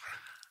میدیدم.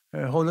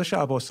 حولش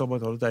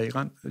عباس‌آباد، حالا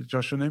دقیقاً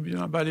جاشو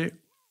نمیدونم ولی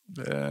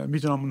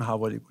میدونم اون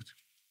حوالی بود.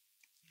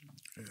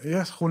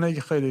 یه خونه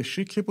خیلی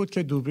شیکی بود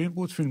که دوربین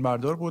بود،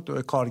 فیلمبردار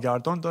بود،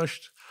 کارگردان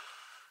داشت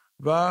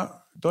و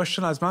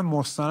داشتن از من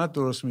مستند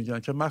درست میگن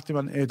که وقتی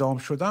من اعدام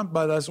شدم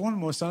بعد از اون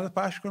مستند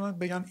پخش کنن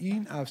بگن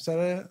این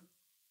افسر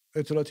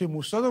اطلاعاتی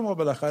موساد ما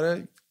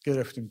بالاخره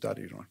گرفتیم در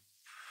ایران.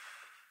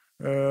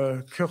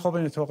 که خب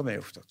این اتفاق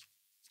نیفتاد.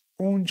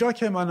 اونجا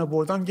که منو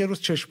بردن یه روز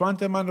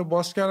چشمبند من رو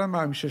باز کردن،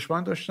 من همیشه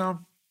چشمبند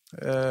داشتم،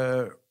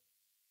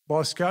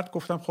 باز کرد،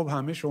 گفتم خب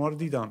همه شما رو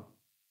دیدم،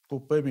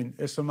 خب ببین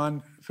اسم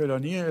من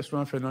فلانیه، اسم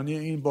من فلانیه،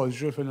 این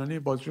بازجو فلانیه،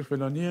 بازجو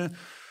فلانیه،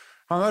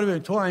 همه رو ببین،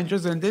 تو اینجا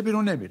زنده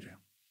بیرون نمیری.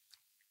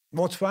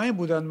 مطمئن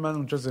بودن من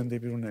اونجا زنده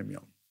بیرون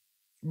نمیام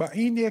و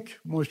این یک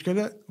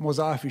مشکل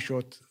مضاعفی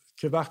شد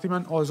که وقتی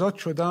من آزاد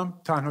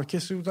شدم تنها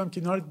کسی بودم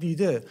که اینا رو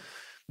دیده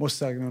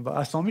مستقیما و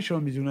اسامیشو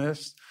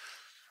میدونست.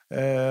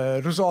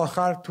 روز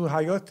آخر تو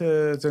حیات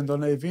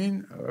زندان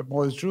اوین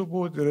بازجو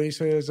بود،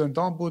 رئیس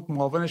زندان بود،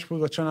 معاونش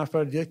بود و چند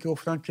نفر دیگه که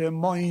گفتن که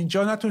ما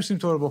اینجا نتونستیم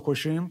تو رو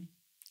بکشیم،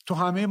 تو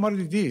همه ما رو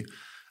دیدی،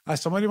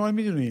 اسامی ما رو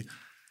میدونی،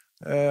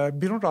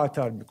 بیرون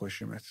راحت‌تر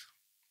میکشیمت.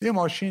 یه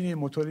ماشینی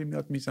موتوری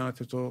میاد میزنه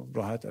تو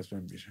راحت از بین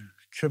میره.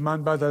 که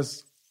من بعد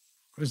از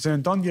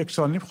زندان 1.5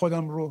 سال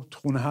خودم رو تو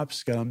خونه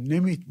حبس کردم،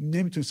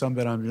 نمیتونستم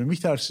برم بیرون،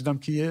 میترسیدم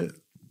که یه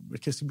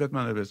کسی بیاد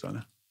منو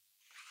بزنه،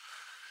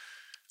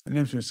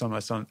 نمیتونستم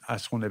اصلا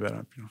از خونه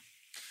برم بیرون.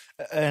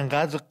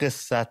 انقدر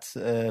قصت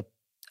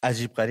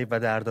عجیب غریب و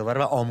دردآور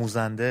و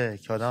آموزنده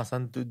که آدم اصلا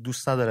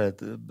دوست نداره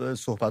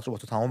صحبت رو با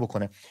تو تمام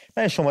بکنه.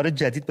 من شماره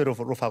جدید به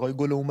رفقای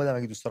گلمون بدم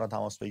اگه دوست دارن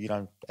تماس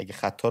بگیرن، اگه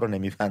خطا رو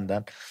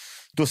نمیبندن.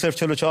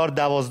 2044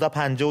 12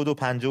 52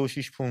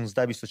 56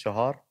 15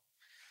 24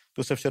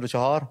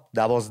 2044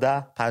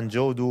 12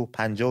 52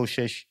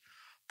 56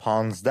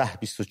 15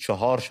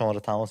 24 شماره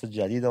تماس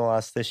جدید ما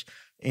هستش.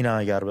 اینا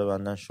اگر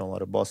ببندن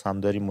شماره باز هم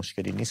داریم،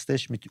 مشکلی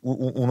نیستش،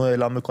 اونو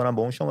اعلام میکنم،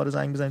 با اون شماره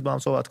زنگ بزنید با هم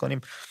صحبت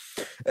کنیم.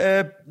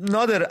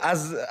 نادر،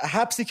 از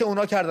حبسی که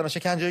اونا کردن،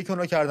 شکنجه‌ای که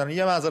اونا کردن،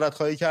 یه معذرت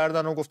خواهی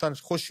کردن و گفتن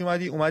خوش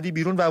اومدی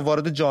بیرون و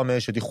وارد جامعه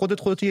شدی.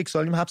 خودت 1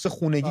 سال حبس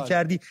خونگی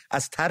کردی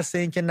از ترس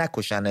اینکه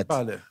نکشنت.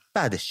 بله.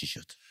 بعدش چی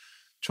شد؟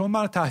 چون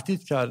من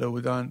تهدید کرده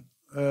بودن.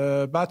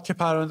 بعد که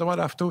پرونده ما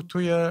رفته بود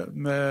توی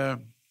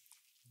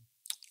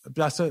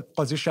دست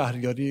قاضی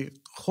شهریاری،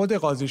 خود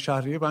قاضی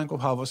شهریاری من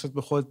گفت حواست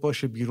به خود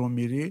باشه بیرون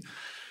میری،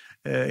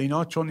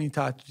 اینا چون این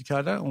تهدید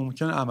کردن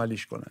ممکن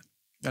عملیش کنن.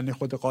 یعنی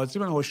خود قاضی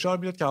من هشدار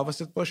میداد که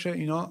حواست باشه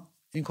اینا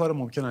این کار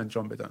ممکن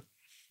انجام بدن.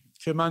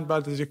 که من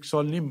بعد از 1.5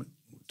 سال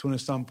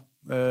تونستم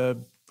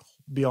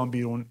بیام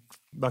بیرون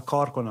و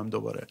کار کنم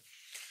دوباره.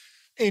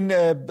 این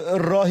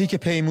راهی که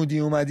پیمودی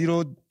اومدی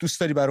رو دوست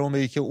داری برام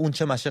بگی که اون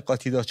چه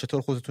مشقاتی داشت،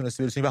 چطور خودت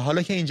تونستی برسونی و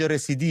حالا که اینجا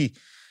رسیدی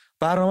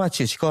برنامه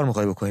چیه؟ چی کار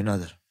میخوای بکنی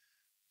نادر؟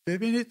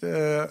 ببینید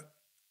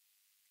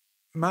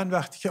من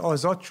وقتی که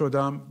آزاد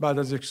شدم بعد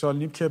از 1.5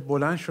 سال که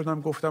بلند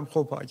شدم گفتم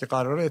خب اگه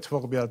قرار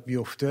اتفاق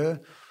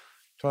بیفته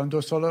تا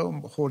 2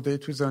 سال خورده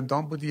تو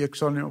زندان بودی، 1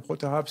 سال نیم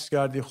خودت حبس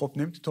کردی، خب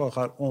نمیتونی تا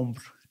آخر عمر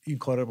این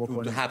کارو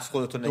بکنی، تو حبس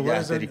خودتو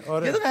نگه داری.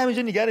 آره. یه دونه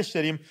همینجا نگرش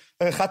داریم.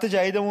 خط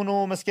جدیدمون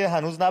رو مثل که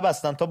هنوز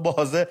نبستن تا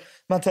بازه.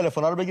 من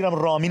تلفن‌ها رو بگیرم.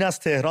 رامین از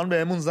تهران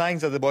بهمون زنگ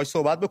زده، باهاش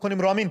صحبت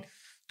بکنیم. رامین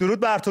درود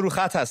بر تو، رو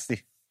خط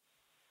هستی.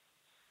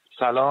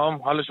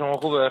 سلام، حال شما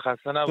خوبه؟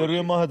 خسته نباشید.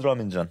 روی ماهت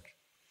رامین جان،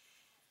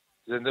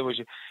 زنده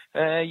باشی.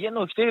 یه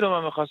نکته ای رو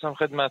من می‌خواستم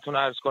خدمتتون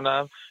عرض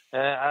کنم.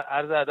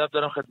 عرض ادب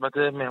دارم خدمت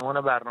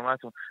مهمان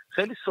برنامه‌تون.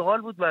 خیلی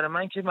سوال بود برای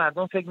من که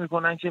مردم فکر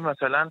میکنن که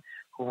مثلا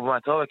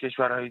حکومت‌ها و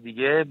کشورهای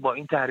دیگه با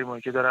این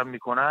تحریمایی که دارن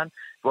میکنن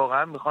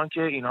واقعا میخوان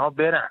که اینها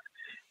برن.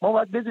 ما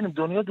باید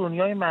بدونیم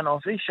دنیای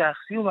منافع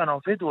شخصی و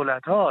منافع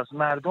دولت هاست.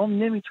 مردم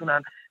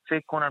نمیتونن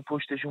فکر کنن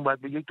پشتشون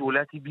باید به یک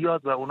دولتی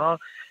بیاد و اونا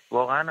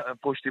واقعا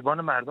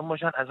پشتیبان مردم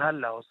باشن. از هر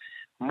لحاظ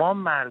ما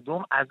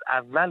مردم از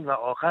اول و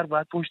آخر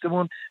باید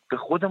پشتمون به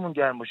خودمون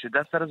گرم باشه،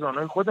 دست سر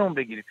زانوی خودمون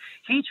بگیریم.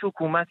 هیچ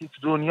حکومتی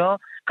تو دنیا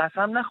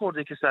قسم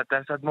نخورده که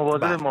 100%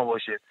 مواظب ما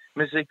باشه،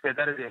 مثل یک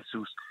پدر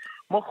دلسوز.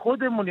 ما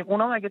خودمونیم.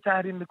 اونا اگه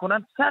تحریم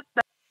میکنن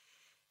 100%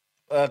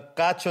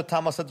 قطع شد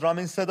تماست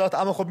رامین صدات.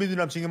 اما خب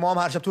میدونم چون ما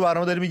هم هر شب تو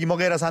برنامه داریم میگیم ما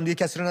غیر از هم دیگه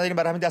کسی رو نداریم،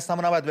 برای همین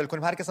دستمون نباید ول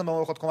کنیم. هر کس هم به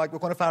ما بخواد کمک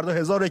بکنه فردا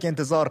 1001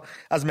 انتظار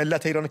از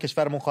ملت ایران و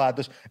کشورمون خواهد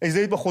داشت. اجازه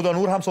بدید با خدا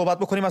نور هم صحبت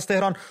بکنیم از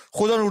تهران.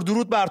 خدا نور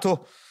درود بر تو،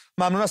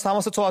 ممنون از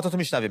تماس صحبتاتو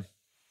میشنویم.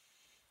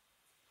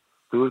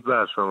 درود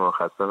بر شما،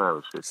 خسته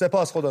نباشید.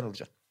 سپاس خدا نور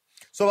جان.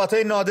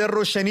 صحبت‌های نادر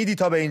رو شنیدی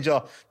تا به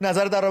اینجا،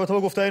 نظر در رابطه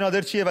با گفته‌های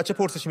نادر چیه و چه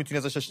پرسشی میتونی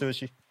ازش داشته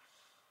باشی؟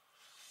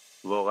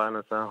 واقعا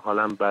اصلا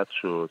حالم بد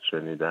شد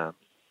شنیدم.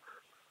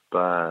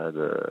 بعد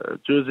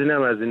جز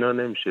اینم از اینا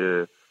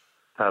نمیشه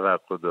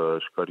توقع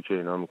داشت کاری که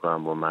اینا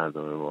میکنن با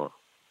مردم ما.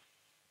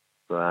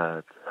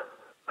 بعد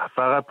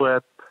فقط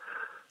باید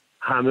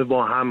همه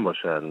با هم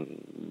باشن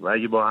و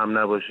اگه با هم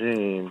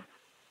نباشیم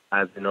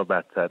از اینا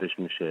بدترش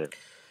میشه.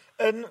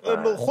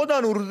 خدا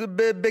نور،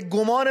 به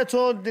گمان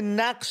تو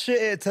نقش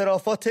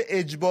اعترافات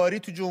اجباری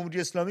تو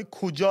جمهوری اسلامی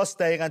کجاست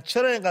دقیقاً؟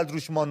 چرا اینقدر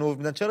روش مانور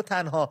میدن؟ چرا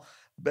تنها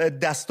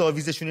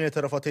دستاویزشون این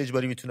اعترافات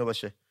اجباری میتونه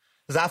باشه؟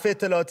 ضعف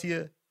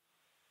اطلاعاتیه؟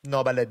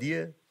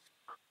 نابلدیه؟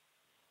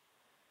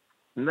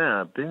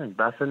 نه ببین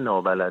بحث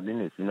نابلدی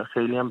نیست، اینا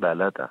خیلی هم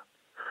بلدن.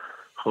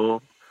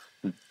 خب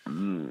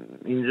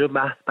اینجا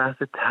بحث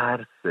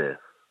ترسه.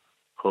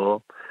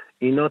 خب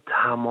اینا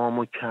تمام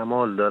و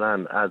کمال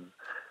دارن از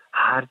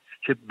هر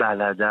که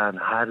بلدن،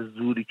 هر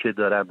زوری که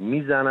دارن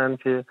میزنن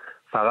که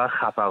فقط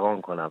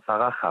خفقان کنن،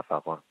 فقط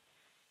خفقان.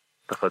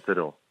 به خاطر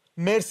اون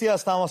مرسی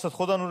از تماست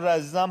خدا نور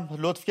عزیزم،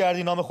 لطف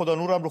کردی، نام خدا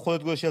نورم رو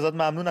خودت گوشی، ازت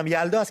ممنونم.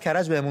 یلدا از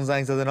کرج بهمون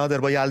زنگ زده. نادر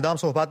با یلدا هم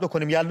صحبت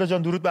بکنیم. یلدا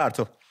جان درود بر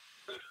تو.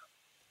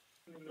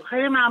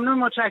 خیلی ممنون،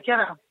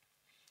 متشکرم.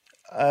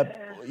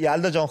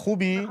 یلدا جان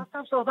خوبی؟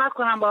 خواستم صحبت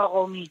کنم با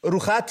آقا امید. رو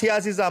خطی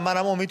عزیزم،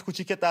 منم امید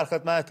کوچیکت در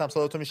خدمتم،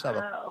 صداتو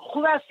میشنوم.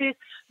 خوب هستید؟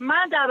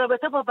 من در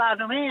رابطه با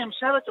برنامه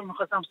امشبتون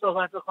میخواستم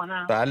صحبت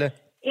بکنم. بله.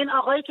 این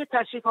آقایی که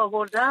تشریف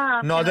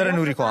آوردن نادر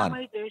نوری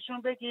کهن،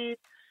 بهشون بگید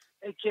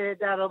که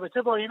در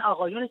رابطه با این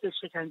آقایونی که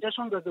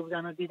شکنجهشون داده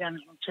بودن و دیدن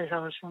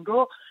چهرهاشون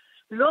رو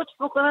لطف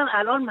بکنن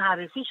الان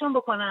معرفیشون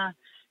بکنن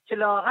که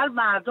لااقل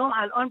مردم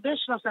الان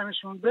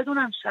بشناسنشون،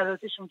 بدونن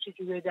شرایطشون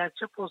چجوریه، در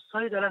چه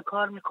پست‌هایی دارن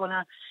کار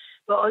میکنن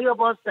و آیا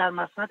باز در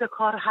مسند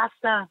کار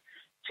هستن،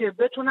 که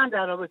بتونن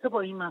در رابطه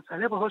با این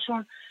مسئله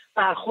باهاشون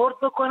برخورد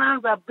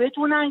بکنن و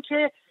بدونن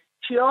که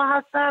کیا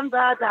هستن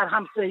و در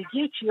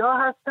همسایگی کیا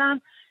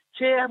هستن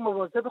که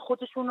مواظب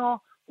خودشون و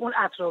اون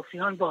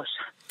اطرافیان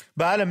باشن.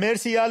 بله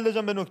مرسی یلدا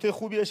جان، به نکته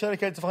خوبی اشاره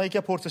کردید. اتفاقا یکی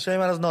از پرسش‌های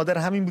من از نادر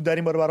همین بود، در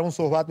این باره برامون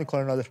صحبت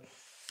میکنه. نادر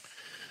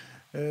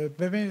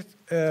ببینید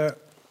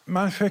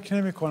من فکر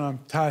نمی کنم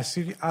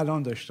تأثیری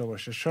الان داشته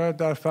باشه. شاید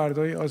در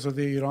فردای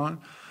آزادی ایران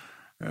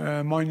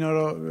ما اینا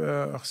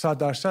رو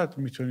 100%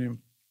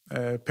 میتونیم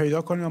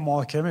پیدا کنیم و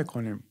محاکمه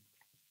کنیم،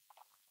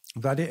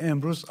 ولی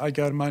امروز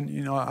اگر من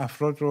اینا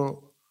افراد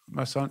رو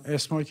مثلا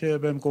اسمایی که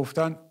بهم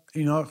گفتن،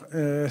 اینا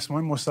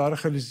اسمای مستعار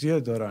خیلی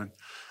زیاد دارن،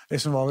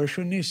 اسم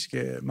واقعیشون نیست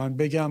که من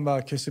بگم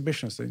و کسی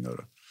بشناسه اینا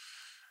رو.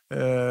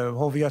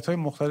 هویت‌های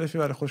مختلفی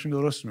برای خودشون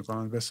درست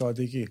میکنن به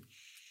سادگی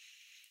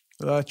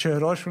و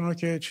چهرهاشون رو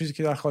که چیزی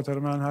که در خاطر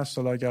من هست،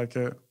 حالا اگر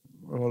که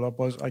حالا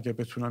باز اگه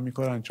بتونم این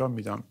کار انجام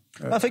میدم.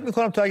 من فکر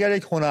میکنم تو اگر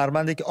یک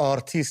هنرمند، یک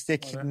آرتیست،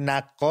 یک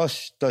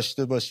نقاش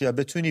داشته باشی و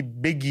بتونی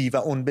بگی و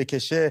اون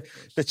بکشه،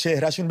 به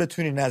چهرهشون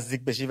بتونی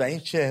نزدیک بشی و این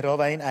چهره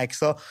و این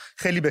عکس‌ها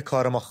خیلی به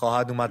کار ما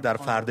خواهد اومد در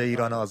فردا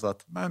ایران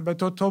آزاد. من به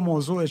تو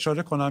موضوع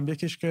اشاره کنم.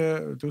 یکیش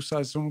که دوست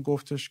عزیزم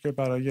گفتش که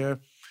برای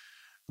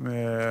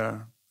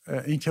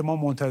این که ما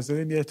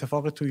منتظریم یه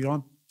اتفاق تو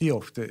ایران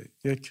بیفته،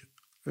 یک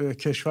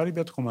کشوری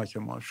بیاد کمک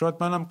ما. شاید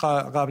منم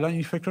قبلا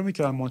این فکر رو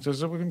میکردم،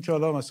 منتظر بودیم که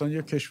حالا مثلا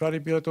یک کشوری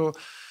بیاد و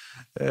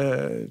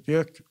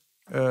یک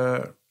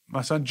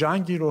مثلا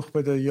جنگی رخ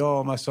بده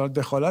یا مثلا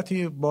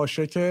دخالتی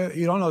باشه که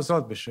ایران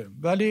آزاد بشه.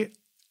 ولی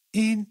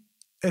این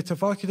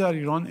اتفاقی در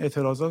ایران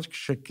اعتراضات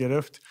شکل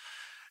گرفت،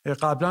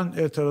 قبلا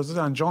اعتراضات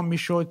انجام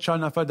میشد،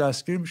 چند نفر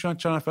دستگیر میشدن،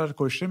 چند نفر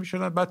کشته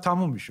میشدن، بعد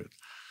تموم میشد.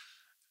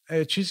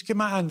 چیزی که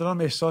من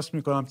دارم احساس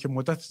میکنم که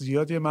مدت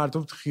زیادی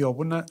مردم تو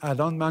خیابون،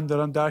 الان من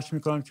دارم درک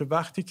میکنم که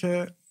وقتی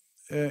که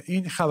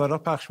این خبرها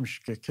پخش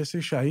میشه که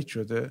کسی شهید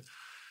شده،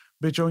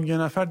 به جای 1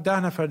 نفر 10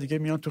 نفر دیگه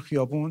میان تو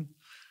خیابون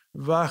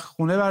و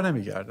خونه بر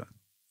نمیگردن،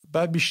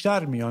 بعد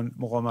بیشتر میان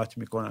مقاومت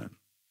میکنن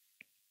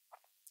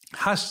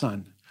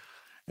هستن.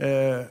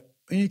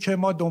 این که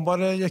ما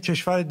دنبال یک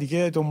کشور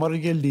دیگه، دنبال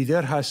یک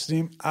لیدر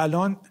هستیم.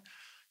 الان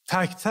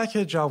تک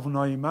تک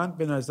جوانای من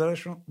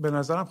به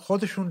نظرم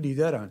خودشون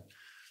لیدرن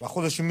و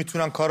خودشون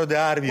میتونن کارو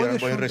در بیارن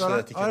با این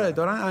رشدتی که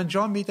دارن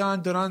انجام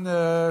میدن،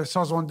 دارن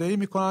سازماندهی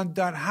میکنن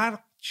در هر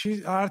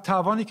چیز، هر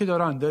توانی که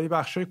دارن، داری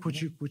بخشای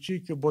کوچیک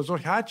کوچیک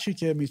بزرگ هر چی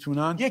که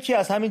میتونن. یکی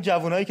از همین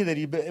جوانایی که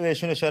داری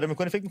بهشون اشاره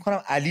میکنی فکر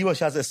میکنم علی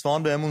باشه از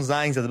اصفهان، بهمون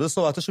زنگ زده. بذار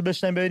صحبتاشو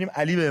بشنویم ببینیم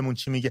علی بهمون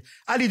چی میگه.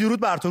 علی درود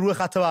بر تو، روی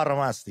خط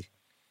برنامه هستی.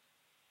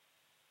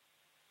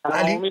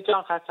 علی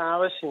میتونم خسته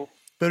نباشی.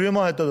 به روی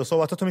ماهت دادا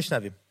صحبتاتو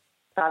میشنویم.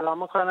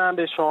 سلام میکنم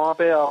به شما،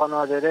 به آقا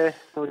نادر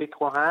نوری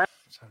کهن.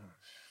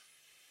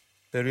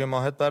 به روی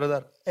ماهت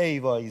برادر. ای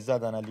وای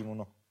زدن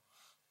علیمونو،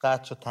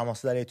 قطع شد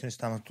تماس، در ایتونیست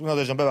تماس.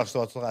 نادر جان ببخشید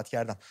صحبتاتو قطع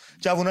کردم.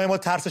 جوانای ما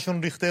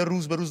ترسشون ریخته،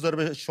 روز به روز داره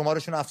به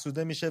شمارشون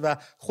افزوده میشه و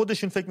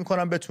خودشون فکر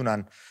میکنن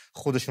بتونن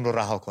خودشون رو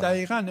رها کنن.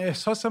 دقیقاً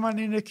احساس من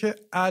اینه که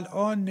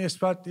الان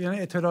نسبت به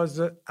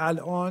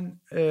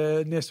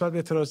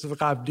اعتراض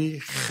قبلی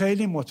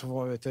خیلی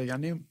متفاوته.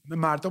 یعنی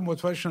مردم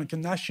متوجه شدن که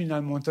نشینن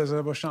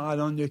منتظر باشن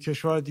الان یک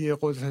کشور دیگه،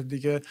 قدرت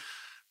دیگه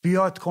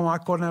بیاد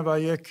کمک کنه و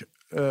یک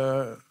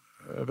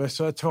به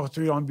صورت اتفاق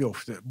توی ایران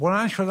بیفته.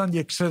 بلند شدن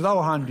یک صدا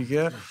با هم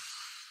دیگه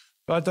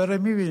و داره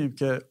میبینیم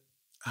که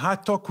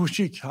حتی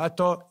کوچیک،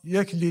 حتی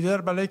یک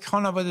لیدر برای یک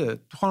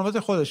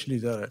خانواده خودش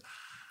لیدره،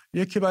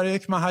 یکی برای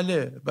یک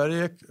محله،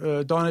 برای یک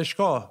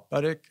دانشگاه،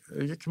 برای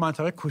یک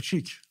منطقه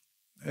کوچیک،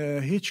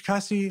 هیچ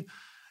کسی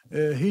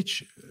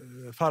هیچ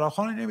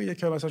فراخوانی نمیده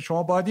که مثلا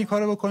شما باید این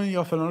کارو بکنین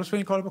یا فلان روز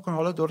این کارو بکنین.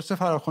 حالا درسته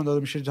فراخوان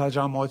داده میشه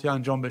تجمعاتی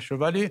انجام بشه،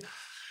 ولی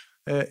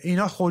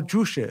اینا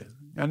خودجوشه.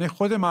 یعنی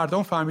خود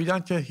مردم فهمیدن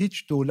که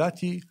هیچ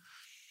دولتی،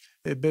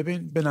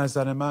 ببین به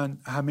نظر من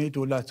همه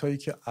دولت‌هایی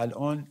که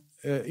الان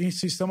این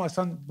سیستم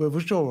اصلا به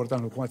وجود آوردن،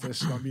 حکومت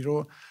اسلامی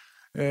رو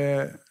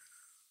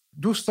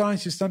دوست دارن این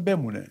سیستم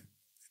بمونه.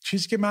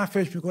 چیزی که من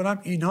فکر میکنم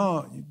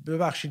اینها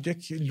ببخشید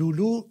یک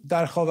لولو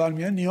در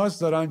خاورمیانه نیاز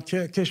دارن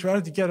که کشور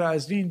دیگر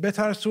از این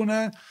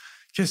بترسونن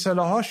که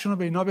سلاحاشون رو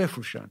به اینا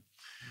بفروشن.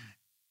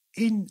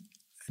 این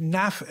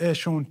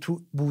نفعشون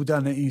تو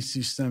بودن این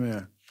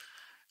سیستمه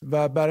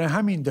و برای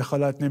همین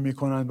دخالت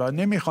نمیکنن و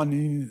نمیخوان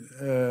این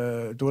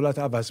دولت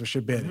عوض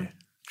بشه بره.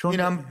 چون این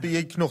هم به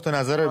یک نقطه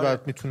نظره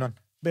بعد میتونن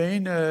به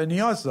این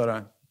نیاز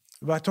دارن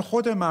و تو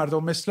خود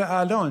مردم مثل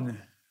الان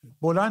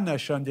بلند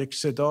نشن یک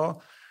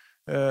صدا،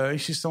 این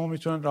سیستم رو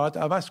میتونن راحت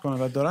عوض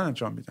کنن و دارن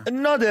انجام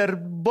میدن. نادر،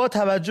 با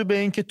توجه به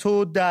اینکه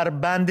تو در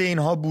بند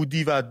اینها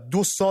بودی و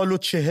 2 سال و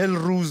 40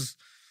 روز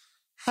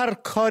هر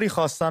کاری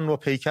خواستن و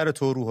پیکر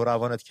تو روح و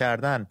روانت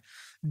کردن،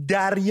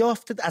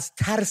 دریافتت از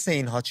ترس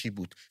اینها چی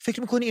بود؟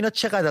 فکر میکنی اینا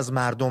چقدر از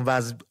مردم و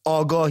از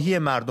آگاهی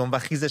مردم و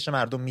خیزش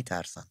مردم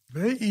میترسن؟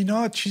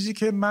 اینا چیزی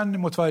که من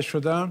متوجه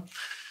شدم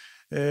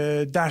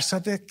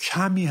درصد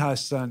کمی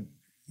هستن،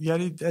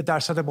 یعنی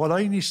درصد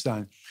بالایی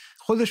نیستن.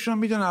 خودشون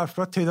میدونن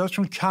افراد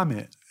تعدادشون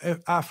کمه،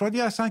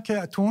 افرادی هستن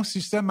که تو اون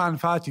سیستم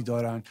منفعتی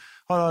دارن،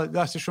 حالا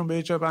دستشون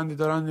به جای بندی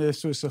دارن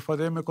سوء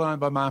استفاده میکنن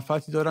و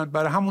منفعتی دارن،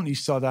 برای همون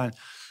ایستادن.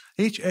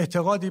 هیچ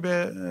اعتقادی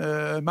به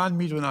من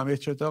میدونم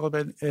اعتقاد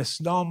به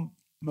اسلام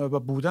و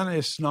بودن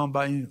اسلام و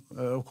این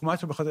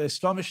حکومت رو به خاطر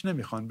اسلامش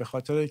نمیخوان، به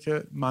خاطر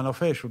که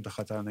منافعشون به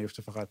خطر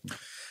نیفته فقط.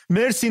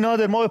 مرسی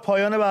نادر، ما به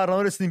پایان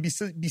برنامه رسیدیم.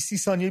 20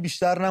 ثانیه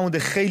بیشتر نمونده.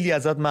 خیلی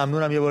ازت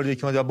ممنونم یه بار دیگه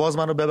که باز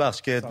منو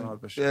ببخش که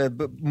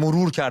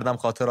مرور کردم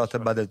خاطرات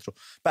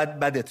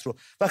بدت رو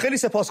و خیلی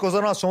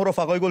سپاسگزارم از شما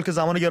رفقای گل که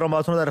زمان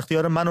گرانبهاتون رو در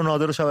اختیار من و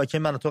نادر و شبکه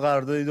من و تو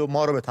قرار دادید و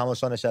ما رو به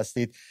تماشا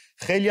نشستید.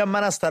 خیلی هم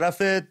من از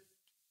طرف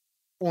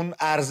اون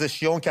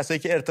ارزشی‌ها، اون کسایی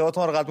که ارتباط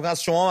ما رو قطع می‌کنن،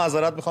 از شما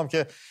معذرت می‌خوام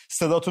که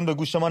صداتون به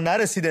گوش ما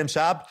نرسید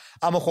امشب،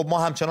 اما خب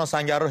ما همچنان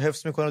سنگر رو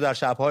حفظ می‌کنیم و در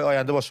شب‌های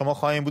آینده با شما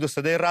خواهیم بود و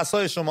صدای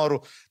رسای شما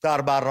رو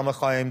در برنامه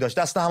خواهیم داشت.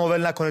 دست هم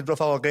ول نکنید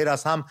رفقا، غیر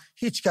از هم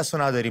هیچ کس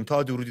رو نداریم.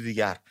 تا درودی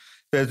دیگر،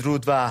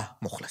 بدرود و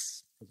مخلص.